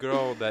God. the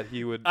girl that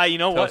he would You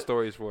know tell what?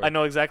 stories for. I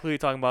know exactly who you're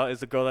talking about. Is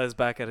the girl that is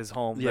back at his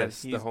home. that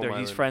Yes, he's, the home he's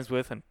island. friends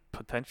with and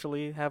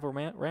potentially have a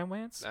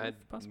romance.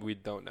 We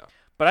don't know.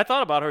 But I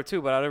thought about her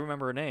too, but I don't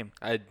remember her name.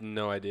 I had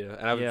no idea,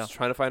 and I was Yeah.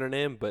 trying to find her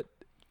name, but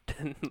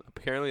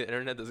Apparently, the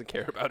internet doesn't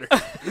care about her.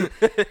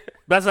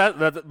 But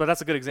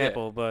that's a good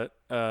example. Yeah.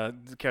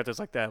 But characters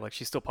like that, like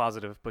she's still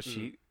positive, but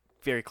she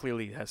very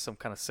clearly has some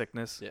kind of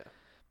sickness. Yeah.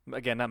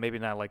 Again,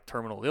 not like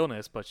terminal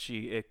illness, but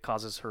it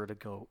causes her to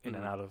go in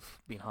and out of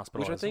being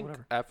hospitalized. Which I think or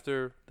whatever.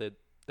 after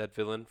that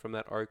villain from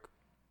that arc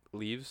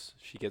leaves,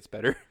 she gets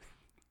better.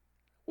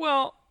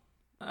 Well,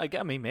 I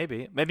mean,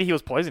 maybe he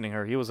was poisoning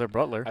her. He was her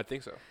butler. I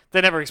think so.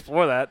 They never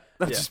explore that.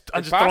 I'm Yeah. just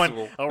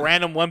throwing a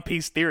random One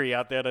Piece theory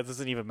out there that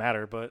doesn't even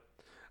matter. But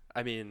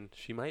I mean,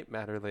 she might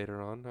matter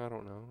later on. I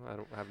don't know.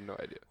 I have no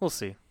idea. We'll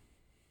see.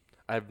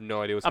 I have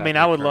no idea what's happening.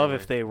 I would love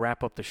if they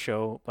wrap up the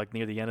show like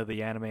near the end of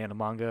the anime and the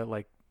manga.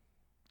 Like,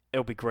 it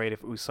would be great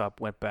if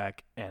Usopp went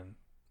back and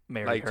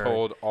married her.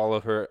 Told all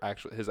of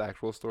his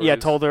actual stories. Yeah,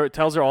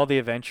 tells her all the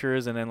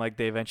adventures, and then like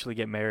they eventually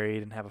get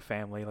married and have a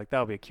family. Like that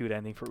would be a cute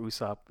ending for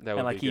Usopp. That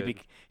would be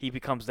good. He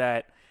becomes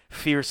that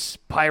fierce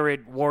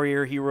pirate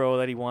warrior hero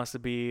that he wants to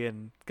be,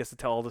 and gets to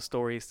tell all the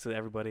stories to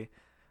everybody.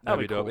 That'd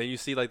be dope. Cool. And you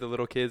see like the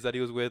little kids that he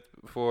was with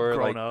before,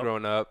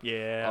 grown up.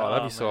 Yeah. Oh,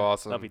 that'd be so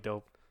awesome. That'd be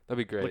dope. That'd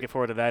be great. Looking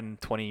forward to that in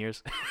 20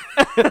 years.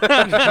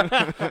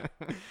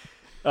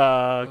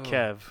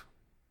 Kev.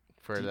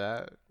 For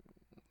that,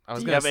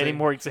 do you have any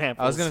more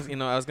examples?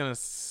 I was gonna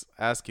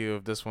ask you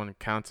if this one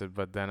counted,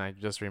 but then I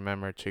just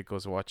remembered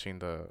Chico's watching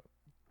the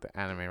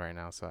anime right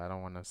now, so I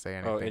don't want to say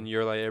anything. Oh, in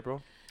Your Light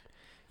April?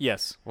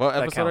 Yes. What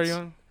episode are you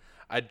on?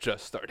 I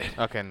just started.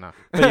 Okay, no.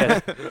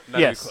 But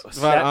yes, but,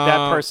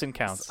 that person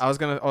counts. I was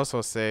gonna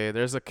also say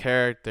there's a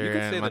character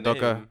in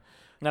Madoka.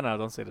 No,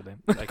 don't say the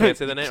name. I can't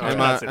say the name. In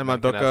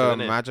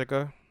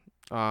Madoka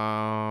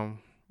Magica,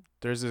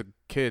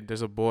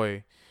 there's a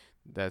boy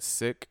that's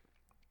sick,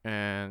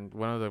 and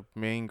one of the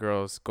main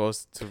girls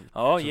goes to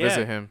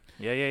visit him.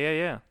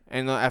 Yeah.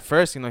 And at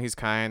first, he's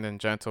kind and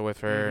gentle with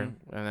her,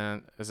 and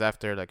then it's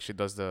after like she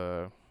does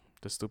the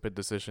stupid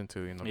decision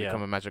to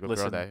become a magical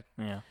girl that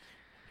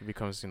he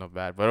becomes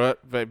bad.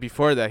 But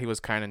before that, he was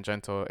kind and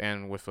gentle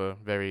and with a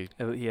very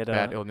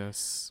bad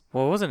illness.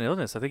 Well, it wasn't an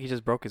illness. I think he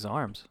just broke his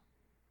arms.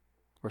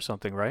 Or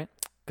something, right?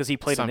 Because he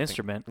played an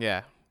instrument.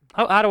 Yeah.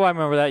 How do I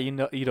remember that? You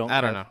don't.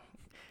 I don't know.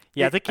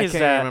 Yeah, I think I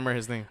can't remember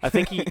his name. I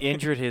think he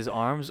injured his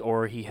arms,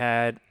 or he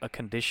had a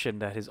condition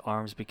that his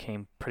arms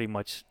became pretty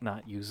much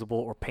not usable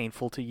or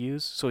painful to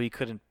use, so he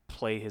couldn't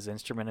play his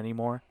instrument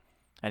anymore,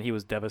 and he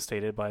was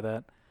devastated by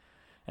that.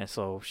 And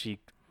so she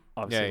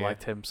obviously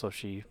liked him, so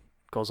she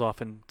goes off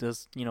and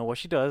does what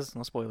she does.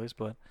 No spoilers,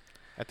 but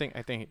I think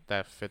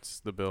that fits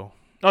the bill.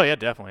 Oh yeah,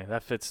 definitely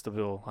that fits the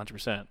bill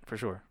 100% for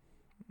sure.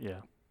 Yeah.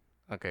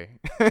 Okay.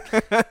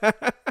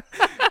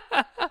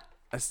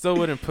 I still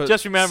wouldn't put.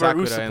 Just remember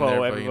Sakura Usopp, in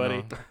there,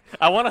 everybody.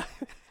 I wanna.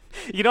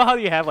 You know how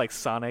you have like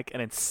Sonic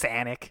and then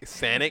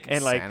Sanic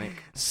and like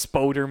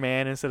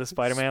Spoderman instead of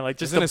Spider-Man, like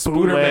just Isn't the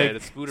bootleg,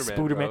 It's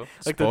Spooderman,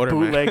 like the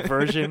bootleg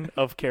version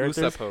of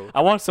characters. Usopp. I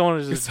want someone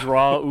to just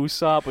draw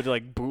Usopp with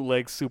like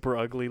bootleg, super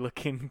ugly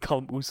looking, call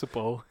him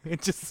Usopp,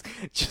 and just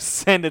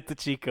send it to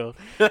Chico.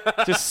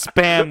 Just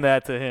spam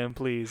that to him,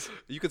 please.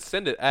 You could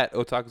send it at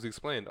Otaku's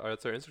Explained.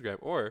 That's our Instagram,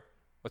 or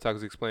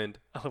Otaku's Explained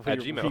at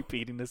Gmail.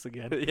 Repeating this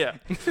again. Yeah,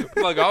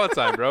 plug all the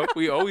time, bro.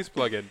 We always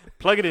plug in.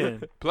 Plug it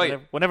in.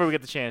 Plug whenever we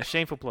get the chance.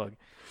 Shameful plug.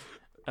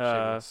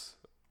 Shameless.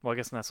 Well, I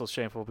guess not so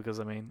shameful because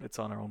it's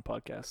on our own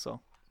podcast,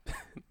 so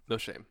no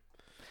shame.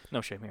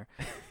 No shame here.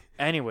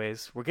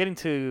 Anyways, we're getting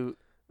to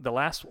the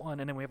last one,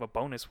 and then we have a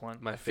bonus one.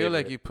 I feel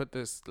like you put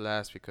this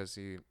last because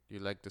you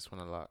like this one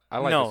a lot.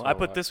 I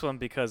put this one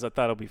because I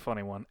thought it'll be a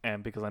funny one,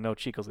 and because I know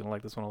Chico's gonna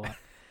like this one a lot.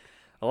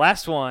 The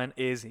last one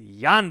is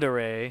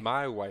Yandere.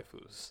 My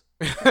waifus.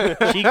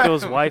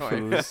 Chico's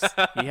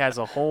waifus. He has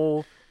a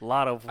whole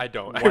lot of I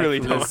don't. waifus. I really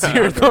don't see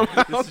them.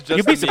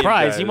 You'd be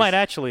surprised. You might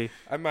actually.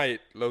 I might,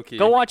 low-key.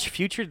 Go watch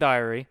Future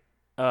Diary,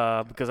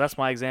 because that's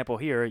my example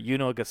here.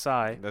 Yuno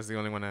Gasai. That's the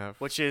only one I have.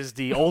 Which is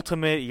the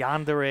ultimate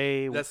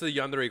Yandere. That's the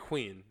Yandere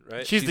queen,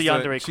 right? She's the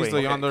Yandere queen. She's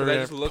the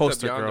Yandere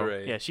poster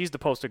girl. Yeah, she's the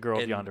poster girl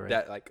of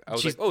Yandere. I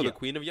was the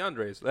queen of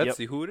Yanderes. Let's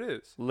see who it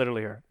is.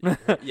 Literally her.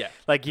 Yeah.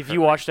 Like if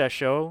you watch that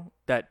show,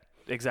 that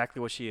exactly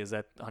what she is.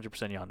 That 100%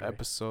 Yandere.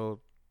 Episode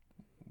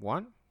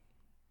 1.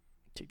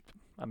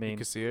 I mean, you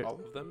can see it. All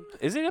of them.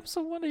 Is it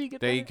episode 1 that you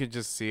get? That you could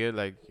just see it,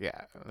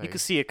 you can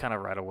see it kind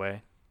of right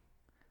away.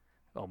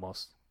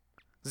 Almost.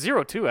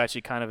 02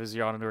 actually kind of is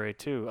Yandere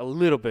too, a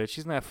little bit.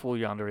 She's not full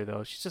Yandere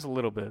though. She's just a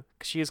little bit.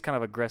 'Cause she is kind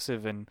of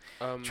aggressive and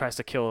tries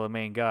to kill the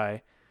main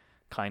guy,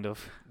 kind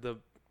of. Kind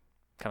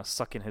of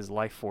sucking his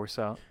life force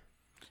out.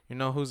 You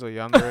know who's a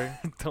Yandere?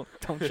 don't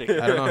shake.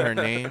 I don't know her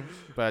name,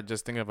 but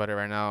just thinking about it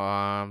right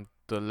now.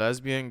 The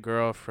lesbian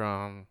girl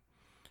from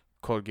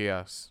Code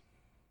Geass.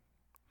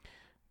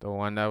 The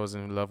one that was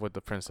in love with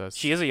the princess.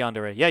 She is a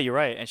Yandere. Yeah, you're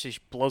right, and she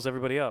blows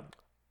everybody up.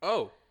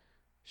 Oh,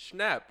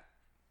 snap!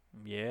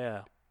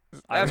 Yeah.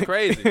 That's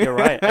crazy. You're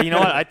right. You know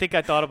what? I think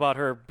I thought about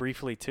her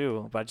briefly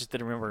too, but I just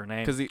didn't remember her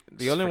name. Because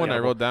the only one I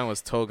wrote down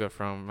was Toga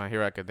from My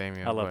Hero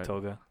Academia. I love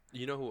Toga.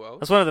 You know who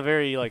else? That's one of the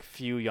very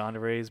few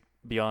Yanderes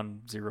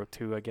beyond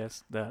 02, I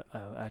guess, that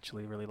I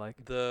actually really like.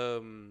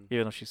 Even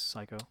though she's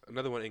psycho.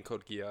 Another one in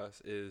Code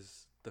Geass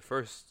is the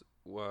first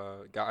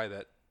guy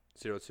that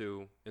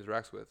 02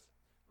 interacts with,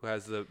 who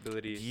has the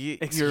ability.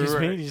 Excuse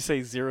me, did you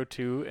say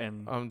 02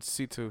 and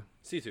C2?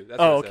 C2. That's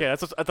oh, what I okay.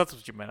 said. That's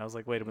what you meant. I was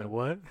like, wait a minute,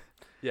 what?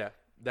 Yeah,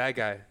 that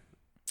guy,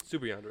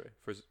 super yandere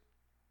for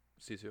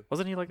C2.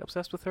 Wasn't he like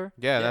obsessed with her?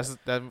 Yeah,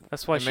 Yeah.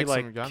 That's why she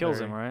like kills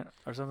yandere. him, right,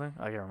 or something?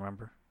 I can't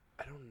remember.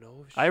 I don't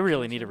know. If I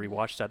really kills need to him.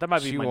 rewatch that. That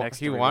might be my next.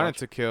 He wanted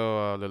to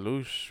kill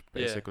Lelouch,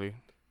 basically.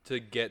 To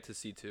get to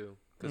C2,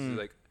 because he's Mm.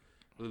 like,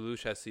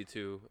 Lelouch has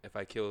C2. If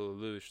I kill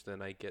Lelouch,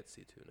 then I get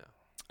C2 now.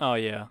 Oh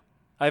yeah,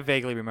 I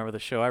vaguely remember the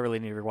show. I really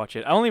need to rewatch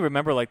it. I only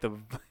remember like the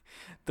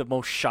the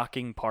most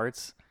shocking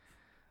parts.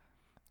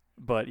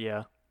 But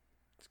yeah,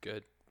 It's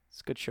good. it's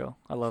a good show.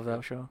 I love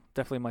that show.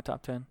 Definitely in my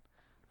top 10.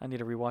 I need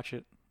to rewatch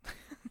it.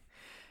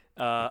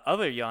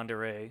 Other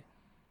yandere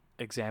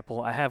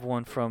example, I have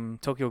one from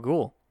Tokyo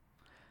Ghoul.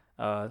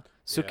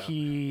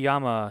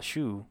 Tsukiyama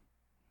Shu,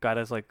 guy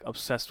that's like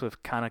obsessed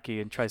with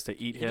Kaneki and tries to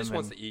eat him. He just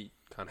wants to eat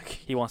Kaneki.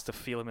 He wants to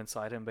feel him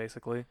inside him,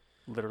 basically,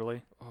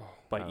 literally,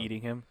 by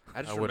eating him.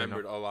 I just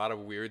remembered a lot of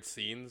weird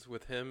scenes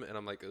with him, and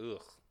I'm like,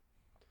 ugh.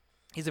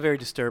 He's a very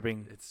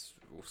disturbing It's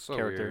so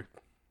character. weird.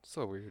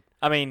 So weird.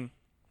 I mean,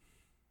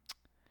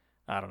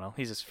 I don't know.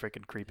 He's just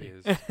freaking creepy.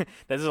 He is.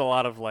 There's a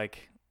lot of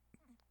like,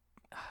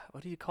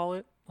 what do you call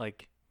it?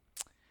 Like,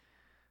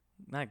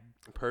 not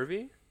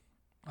Pervy?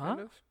 huh? Kind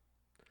of?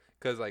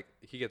 Because, like,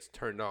 he gets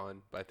turned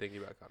on by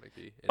thinking about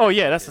Kaneki. Oh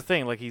yeah, that's the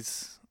thing. Like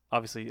he's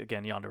obviously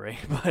again yandere,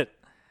 but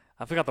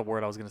I forgot the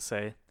word I was gonna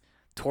say.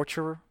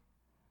 Torture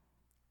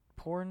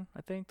porn,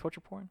 I think.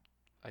 Torture porn.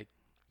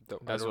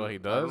 That's what he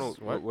does?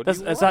 What That's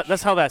do you watch?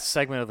 that's how that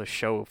segment of the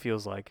show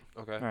feels like.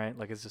 Okay. All right,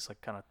 like it's just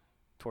like kind of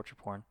torture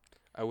porn.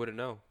 I wouldn't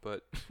know,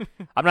 but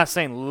I'm not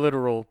saying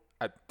literal.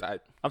 I'm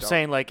I'm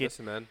saying like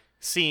listen, man.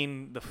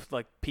 seeing the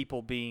like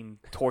people being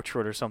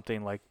tortured or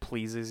something like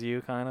pleases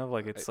you, kind of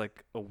like it's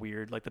like a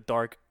weird like the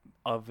dark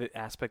of it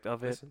aspect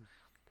of it. Listen,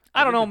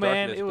 I don't get know, the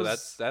man. darkness, It but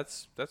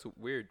was that's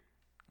weird.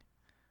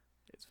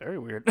 it's very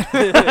weird.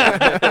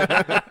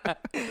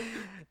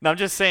 No, I'm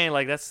just saying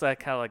like that's that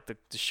kind of like the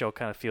show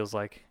kind of feels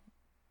like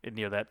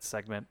near that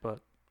segment, but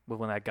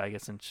when that guy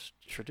gets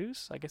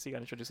introduced, I guess he got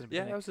introduced in the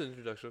Yeah, beginning. that was an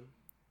introduction.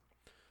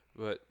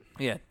 But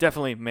Yeah,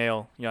 definitely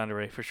male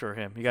yandere for sure.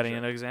 Him. You got any Sure.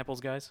 other examples,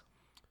 guys?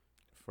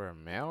 For a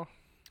male?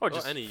 Or Well,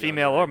 just any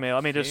female yandere. or male?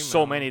 I mean, there's so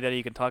Female. many that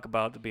you can talk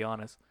about. To be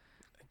honest,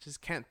 I just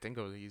can't think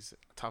of these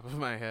top of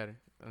my head.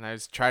 And I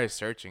just tried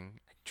searching.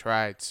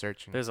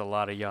 there's a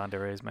lot of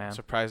yanderes, man. I'm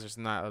surprised there's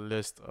not a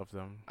list of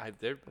them.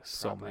 there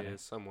So probably many.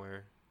 is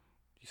somewhere.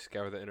 You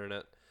scour the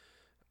internet.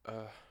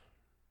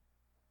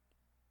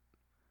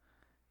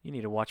 You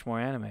need to watch more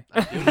anime.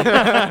 I do need to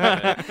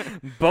watch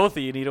anime. Both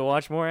of you need to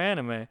watch more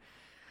anime.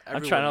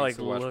 Everyone trying to, needs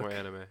like, watch look. more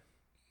anime.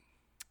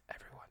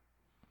 Everyone.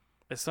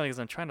 It's funny because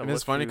I'm trying to. And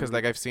it's look funny because through-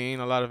 like I've seen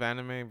a lot of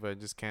anime, but I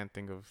just can't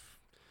think of.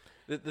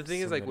 The thing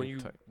is, So like, when many you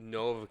type-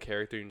 know of a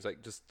character and it's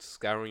like just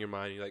scouring your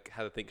mind, you like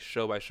have to think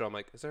show by show. I'm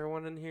like, is there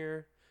one in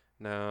here?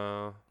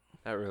 No,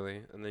 not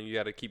really. And then you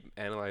got to keep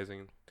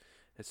analyzing.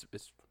 It's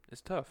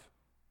tough.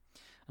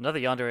 Another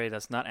yandere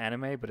that's not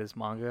anime but is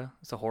manga.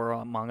 It's a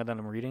horror manga that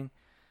I'm reading.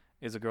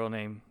 Is a girl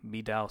named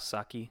Midao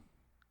Saki.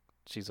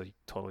 She's a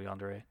total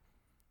yandere.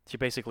 She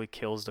basically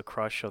kills the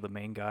crush of the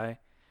main guy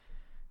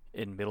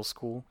in middle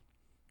school.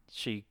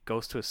 She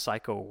goes to a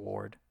psycho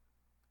ward,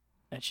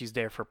 and she's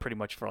there for pretty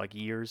much for like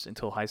years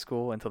until high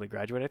school, until they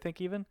graduate, I think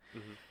even.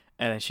 Mm-hmm.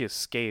 And then she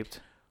escaped,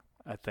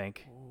 I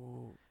think.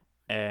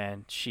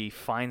 And she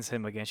finds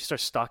him again. She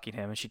starts stalking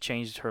him, and she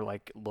changed her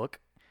like look.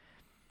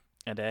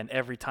 And then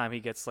every time he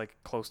gets like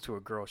close to a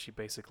girl, she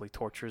basically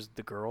tortures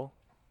the girl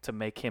to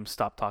make him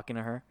stop talking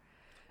to her.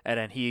 And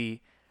then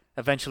he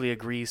eventually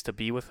agrees to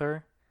be with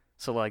her.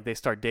 So like they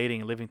start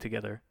dating and living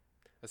together.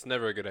 That's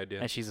never a good idea.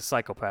 And she's a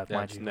psychopath, Yeah,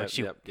 mind it's you. ne- Like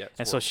she, yep, yeah, it's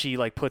and so horrible. she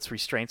like puts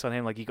restraints on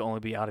him. Like you can only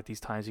be out at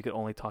these times. You can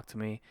only talk to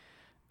me.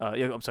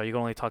 I'm sorry. You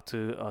can only talk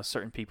to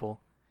certain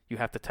people. You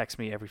have to text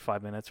me every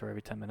 5 minutes or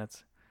every 10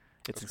 minutes.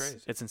 It's That's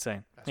crazy. It's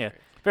insane. That's Yeah,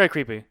 great. very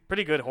creepy.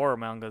 Pretty good horror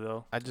manga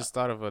though. I just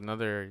thought of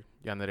another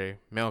yandere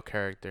male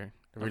character,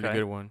 a really Okay.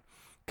 good one,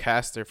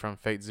 Caster from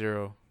Fate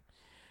Zero.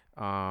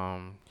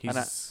 He's I'm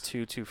not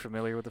too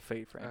familiar with the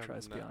Fate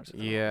franchise, to be not. honest.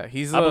 with you. yeah,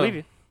 he's I believe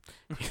you.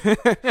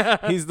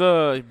 he's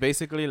the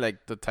basically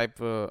like the type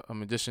of a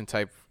magician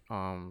type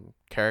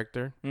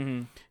character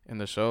Mm-hmm. in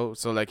the show.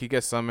 So like he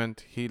gets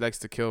summoned, he likes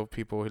to kill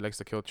people, he likes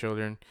to kill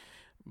children.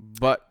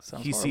 But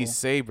Sounds he horrible. sees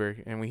Saber,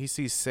 and when he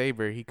sees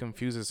Saber, he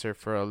confuses her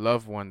for a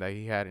loved one that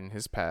he had in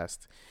his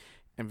past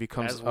and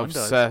becomes As one does.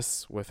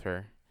 obsessed with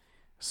her.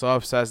 So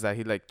obsessed that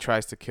he like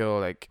tries to kill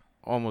like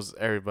almost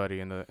everybody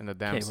in the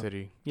damn Okay, well,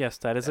 city. Yes,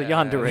 that is a Uh,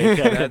 yandere.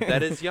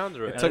 that is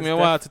yandere. It That took is me a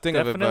while to think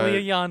of it, Definitely but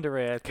a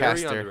yandere. I think.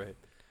 Very Caster.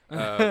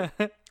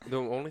 yandere. The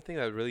only thing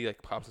that really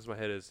like pops into my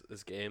head is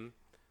this game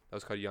that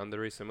was called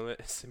Yandere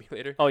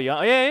Simulator. Oh yeah,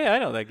 I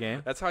know that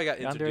game. That's how I got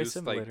Yandere introduced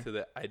Simulator. like to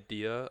the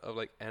idea of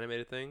like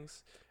animated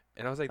things,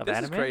 and I was like, Of this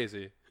anime? is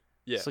crazy.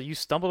 Yeah. So you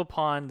stumbled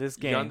upon this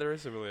game, Yandere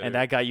Simulator. and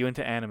that got you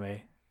into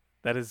anime.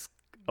 That is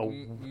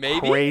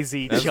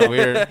crazy That's jump.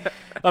 weird. I mean, it's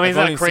I've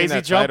not only a seen crazy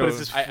that jump, but title. it's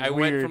just I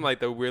weird. went from like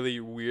the really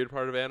weird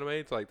part of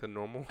anime to like the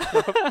normal.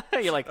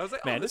 You're like, I was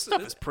like, man, oh, this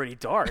stuff is pretty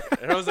dark.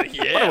 And I was like,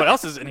 I yeah. wonder what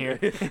else is in here.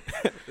 Then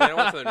I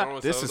went to the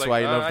normal. This so I was is like, why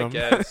you oh, love I them.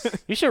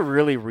 guess. You should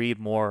really read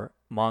more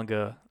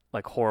manga,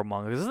 like horror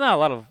manga. 'Cause there's not a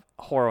lot of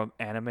horror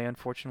anime,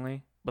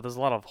 unfortunately, but there's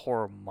a lot of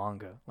horror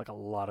manga, like a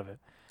lot of it.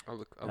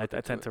 I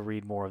tend to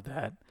read more of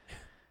that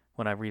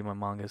when I read my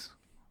mangas.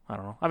 I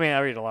don't know. I mean, I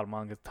read a lot of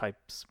manga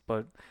types,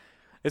 but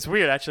it's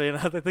weird actually.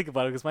 Now that I think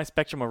about it, because my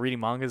spectrum of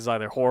reading mangas is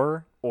either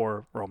horror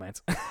or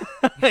romance.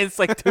 It's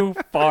like too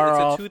far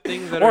off, two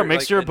things that or are a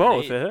mixture like of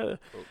both. innate.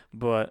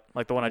 But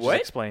like the one I just What?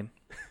 explained,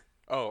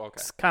 Oh, okay.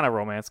 it's kind of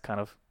romance, kind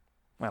of.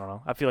 I don't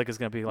know. I feel like it's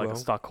gonna be like Well, a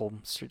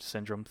Stockholm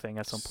syndrome thing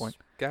at some point.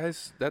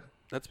 Guys,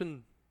 that's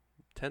been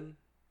 10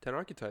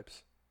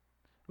 archetypes.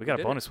 We got a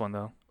did bonus one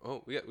though.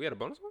 Oh, we got a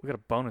bonus one? We got a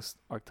bonus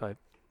archetype.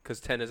 Because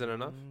 10 isn't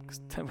enough?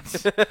 'Cause 10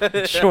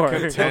 was- Sure.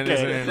 10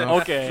 isn't Okay.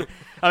 enough. Okay.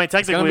 I mean, It's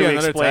gonna technically be we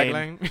another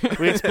explained.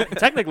 tagline.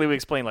 Technically we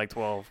explained like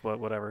 12, but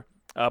whatever.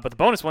 But the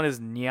bonus one is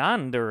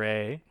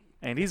Nyandere,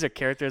 and these are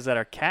characters that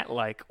are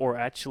cat-like, or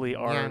actually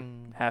are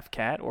Nyan. half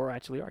cat, or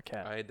actually are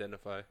cat. I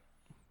identify.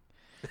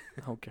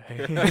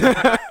 Okay.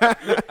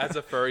 As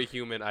a furry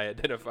human, I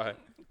identify.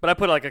 But I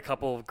put like a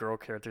couple of girl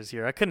characters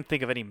here. I couldn't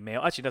think of any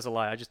male. Actually, that's a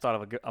lie. I just thought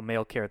of a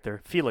male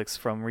character, Felix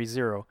from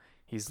ReZero.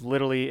 He's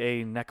literally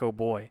a Neko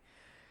boy,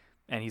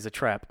 and he's a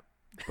trap.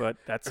 But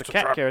that's a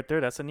cat character.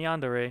 That's a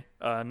Nyandere.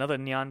 Another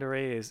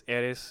Nyandere is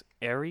Ares?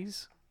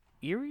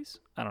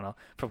 I don't know.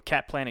 From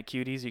Cat Planet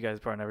Cuties. You guys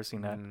probably never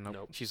seen that.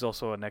 Nope. She's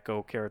also a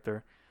Neko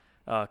character.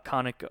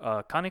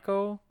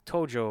 Kaneko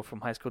Tojo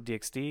from High School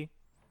DxD.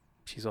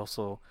 She's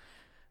also...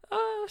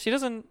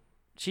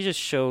 She just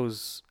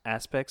shows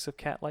aspects of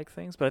cat-like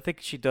things, but I think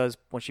she does,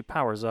 when she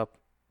powers up,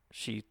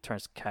 she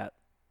turns cat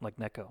like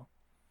Neko.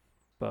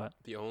 But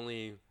The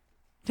only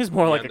he's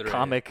more like a Yandere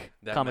comic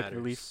that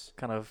relief matters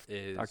kind of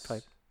is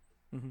archetype.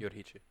 Mhm.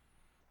 Yorhichi.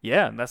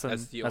 Yeah, that's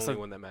The only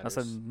one that matters.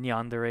 That's a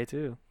Nyandere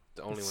too.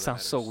 The only one that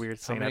Sounds so matters. weird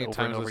How saying that many over and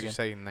times over does you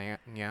again.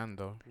 say Nyan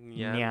though?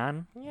 Yeah.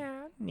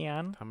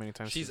 Nyan. How many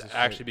times? She's does she say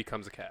actually it?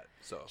 becomes a cat,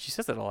 so She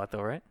says it a lot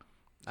though, right?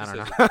 I she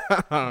don't says know.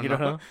 it. I don't You don't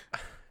know?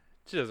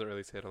 She doesn't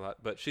really say it a lot,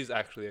 but she's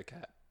actually a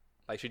cat.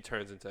 Like, she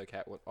turns into a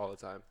cat all the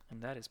time.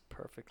 And that is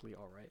perfectly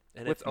all right.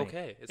 And with it's me.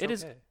 okay. It's It okay.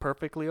 is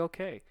perfectly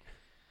okay.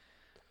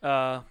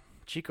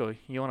 Chico,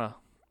 you want to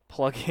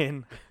plug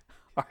in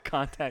our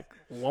contact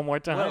one more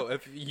time? Well,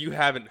 if you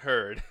haven't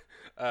heard,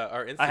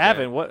 our Instagram. I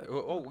haven't. What?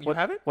 Oh, you what-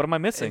 haven't? What am I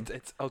missing?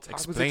 It's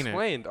Otaku's Explain it.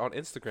 Explained on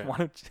Instagram. Why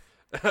don't you-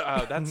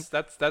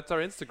 That's our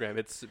Instagram.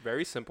 It's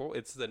very simple.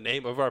 It's the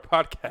name of our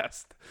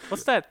podcast.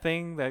 What's that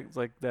thing that's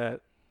like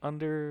that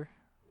underscore?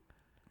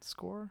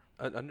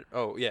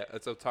 Oh yeah,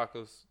 it's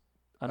Otaku's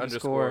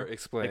Underscore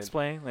explained.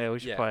 explain? Yeah, we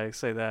should Yeah. probably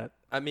say that.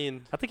 I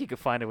mean, I think you could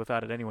find it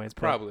without it anyways.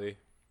 But, probably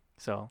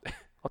So,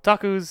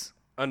 otaku's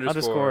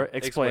underscore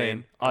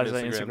explain on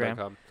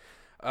Instagram.com.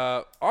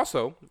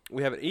 Also,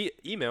 we have an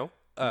email.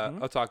 Mhm.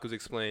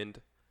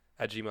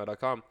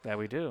 otakusexplained@gmail.com. Yeah,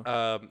 we do.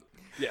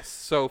 Yes,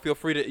 so feel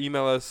free to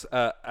email us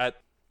at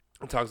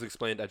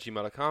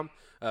otakusexplained@gmail.com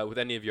with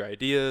any of your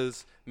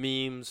ideas,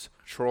 memes,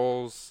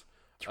 trolls,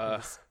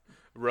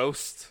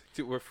 roast.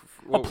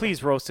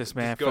 Please roast this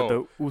man for go. the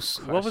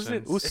what was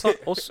it? Questions.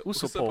 Usopo.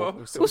 Usopo.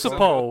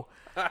 Usopo.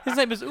 His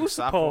name is Usopo.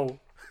 Usopo.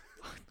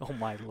 Oh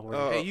my lord.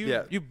 Hey,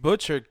 you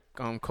butchered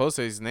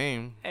Kosei's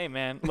name. Hey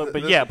man, look,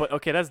 but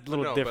okay, that's a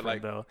little No, but, different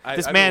like, though. I've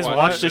This been man's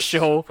watched the this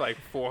show, for like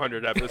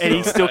 400 episodes. and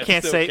he still I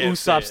can't say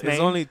Usopp's it. name.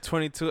 It's only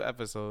 22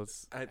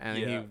 episodes, and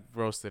yeah. he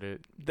roasted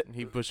it.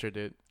 He butchered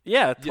it.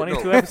 Yeah, Yeah,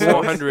 22 no, episodes.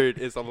 400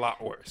 is a lot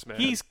worse, man.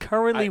 He's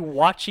currently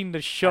watching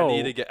the show,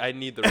 I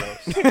need the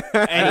roast.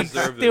 and he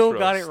deserve this still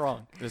got it roast.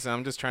 wrong. Listen,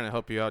 I'm just trying to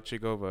help you out,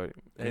 Chico, but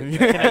You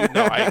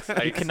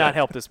cannot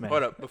help this man.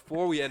 Hold up.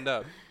 Before we end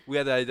up, we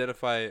had to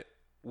identify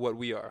what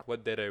we are,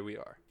 what Dere we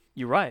are.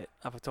 You're right.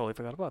 I totally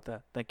forgot about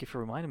that. Thank you for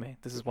reminding me.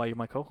 This is why you're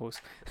my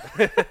co-host.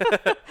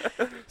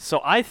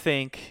 So I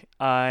think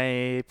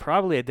I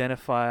probably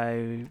identify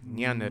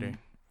Nyandere.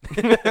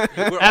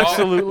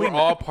 Absolutely We're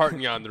all part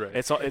Nyandere.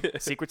 It's all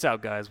secrets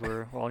out, guys.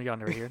 We're all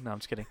yonder here. No, I'm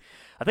just kidding.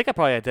 I think I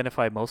probably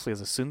identify mostly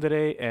as a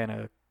tsundere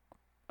and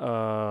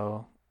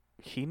a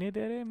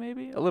hinedere,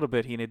 maybe a little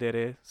bit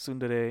hinedere,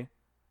 tsundere, a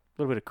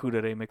little bit of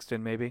kudere mixed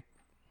in, maybe.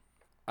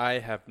 I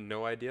have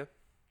no idea.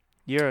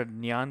 You're a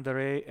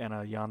nyandere and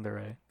a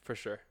yandere. For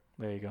sure.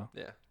 There you go.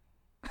 Yeah.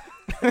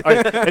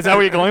 Is that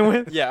what you're going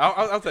with? Yeah,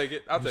 I'll take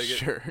it. I'll take it.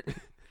 Sure.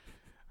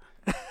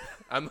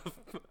 I'm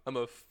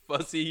a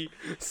fuzzy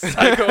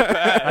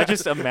psychopath. I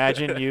just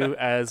imagine you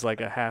as like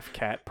a half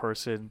cat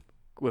person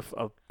with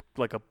a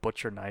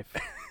butcher knife.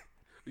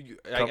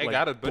 I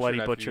got a bloody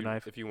butcher, butcher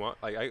knife. if you want.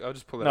 Like I'll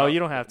just pull it out. No, you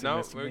don't have to. No,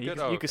 miss me. we're You, good?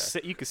 can- Oh, you could okay.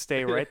 sit. You could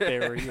stay right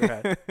there where you're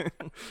at.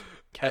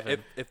 Kevin.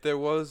 If there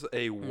was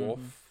a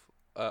wolf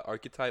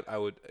archetype, I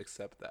would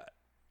accept that.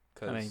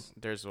 Cause I mean,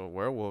 There's a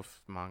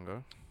werewolf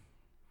manga.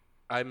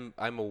 I'm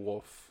a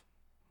wolf,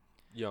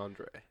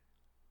 yandere.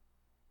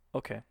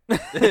 Okay.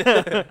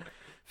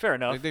 Fair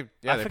enough. They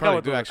I they forgot probably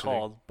what do those are actually.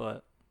 called,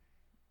 but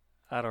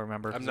I don't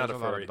remember. I'm not a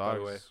There's lot of furry, by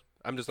the way. dogs.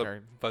 I'm just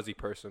a fuzzy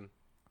person.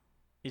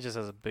 He just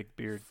has a big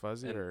beard.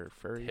 Fuzzy And or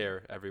furry?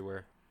 Hair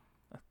everywhere.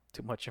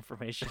 Too much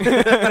information.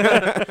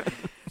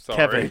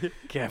 Sorry.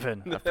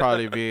 Kevin. That'd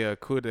probably be a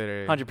coup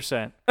Dere.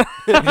 100%.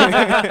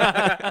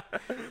 The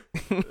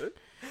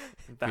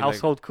Be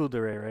household coup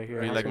Dere right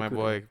here. Be like my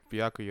Household boy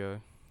Byakuya.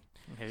 coup.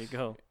 There you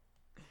go.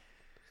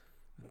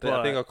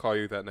 I think I'll call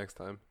you that next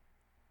time.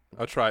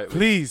 I'll try it.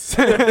 Please.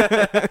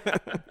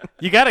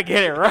 You gotta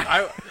get it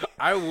right.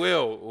 I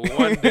will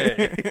one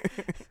day.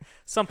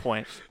 Some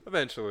point.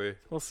 Eventually.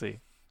 We'll see.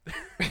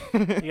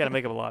 You gotta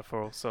make up a lot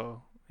for,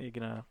 so you're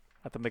gonna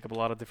have to make up a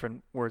lot of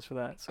different words for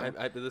that. So.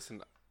 I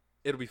listen.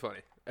 It'll be funny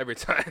every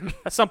time.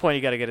 At some point,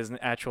 you gotta get his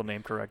actual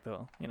name correct,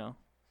 though.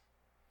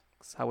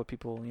 'Cause how would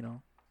people,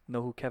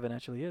 know who Kevin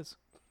actually is?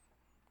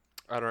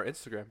 On our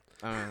Instagram.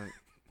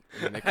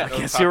 I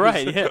guess you're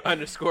right. Yeah.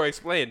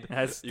 _explained.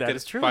 That can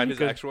is true. find you his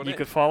could, actual you name.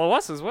 could follow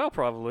us as well,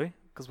 probably,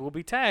 because we'll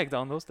be tagged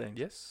on those things.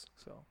 Yes.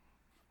 So,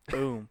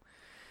 boom.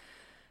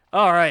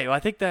 All right. Well, I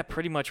think that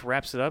pretty much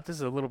wraps it up. This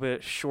is a little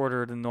bit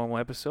shorter than normal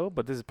episode,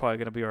 but this is probably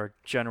going to be our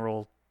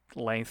general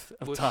length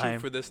of We'll time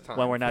shoot for this time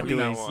when we're not from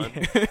doing now on.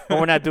 when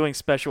we're not doing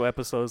special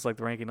episodes like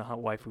the ranking the hot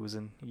waifus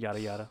and yada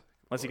yada.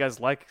 Unless you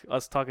guys like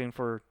us talking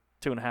for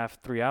 2.5,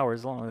 3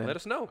 hours long. Then Let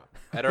us know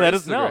at our let Instagram.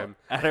 us know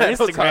at our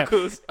Instagram.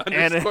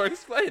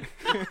 Otakus_explained.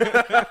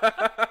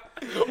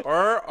 or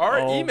our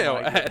Oh email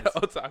my at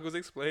goodness.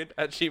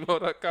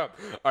 otakusexplained@gmail.com.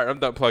 All right, I'm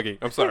done plugging.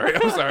 I'm sorry.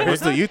 I'm sorry.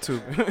 What's the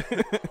YouTube?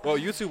 Well,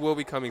 YouTube will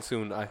be coming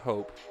soon, I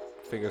hope.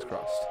 Fingers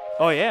crossed.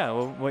 Oh yeah,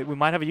 well, we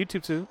might have a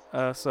YouTube too.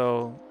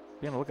 So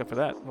be on the lookout for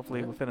that.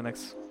 Hopefully within the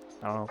next,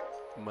 I don't know,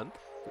 Month?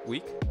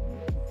 Week?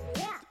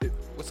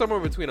 Somewhere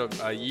between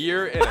a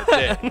year and a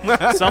day.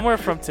 somewhere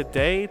from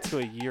today to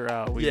a year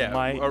out. We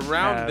might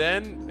around have,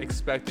 then,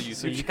 expect the YouTube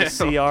so you channel. can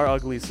see our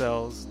ugly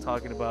selves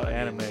talking about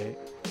anime.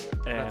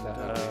 And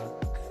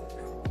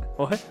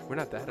what? We're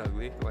not that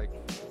ugly. Like,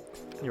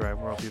 You're right.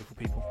 We're all beautiful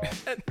people.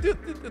 do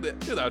the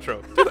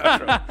outro. Do the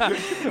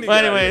outro.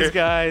 Well, anyways,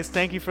 guys,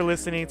 thank you for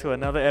listening to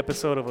another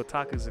episode of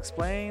Otakus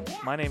Explained.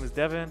 My name is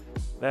Devin.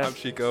 I'm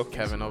Chico.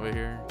 Kevin over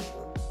here.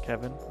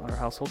 Kevin, our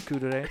household coup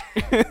today.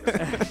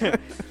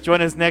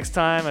 Join us next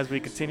time as we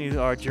continue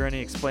our journey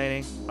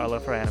explaining our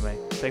love for anime.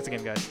 Thanks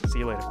again, guys. See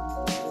you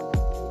later.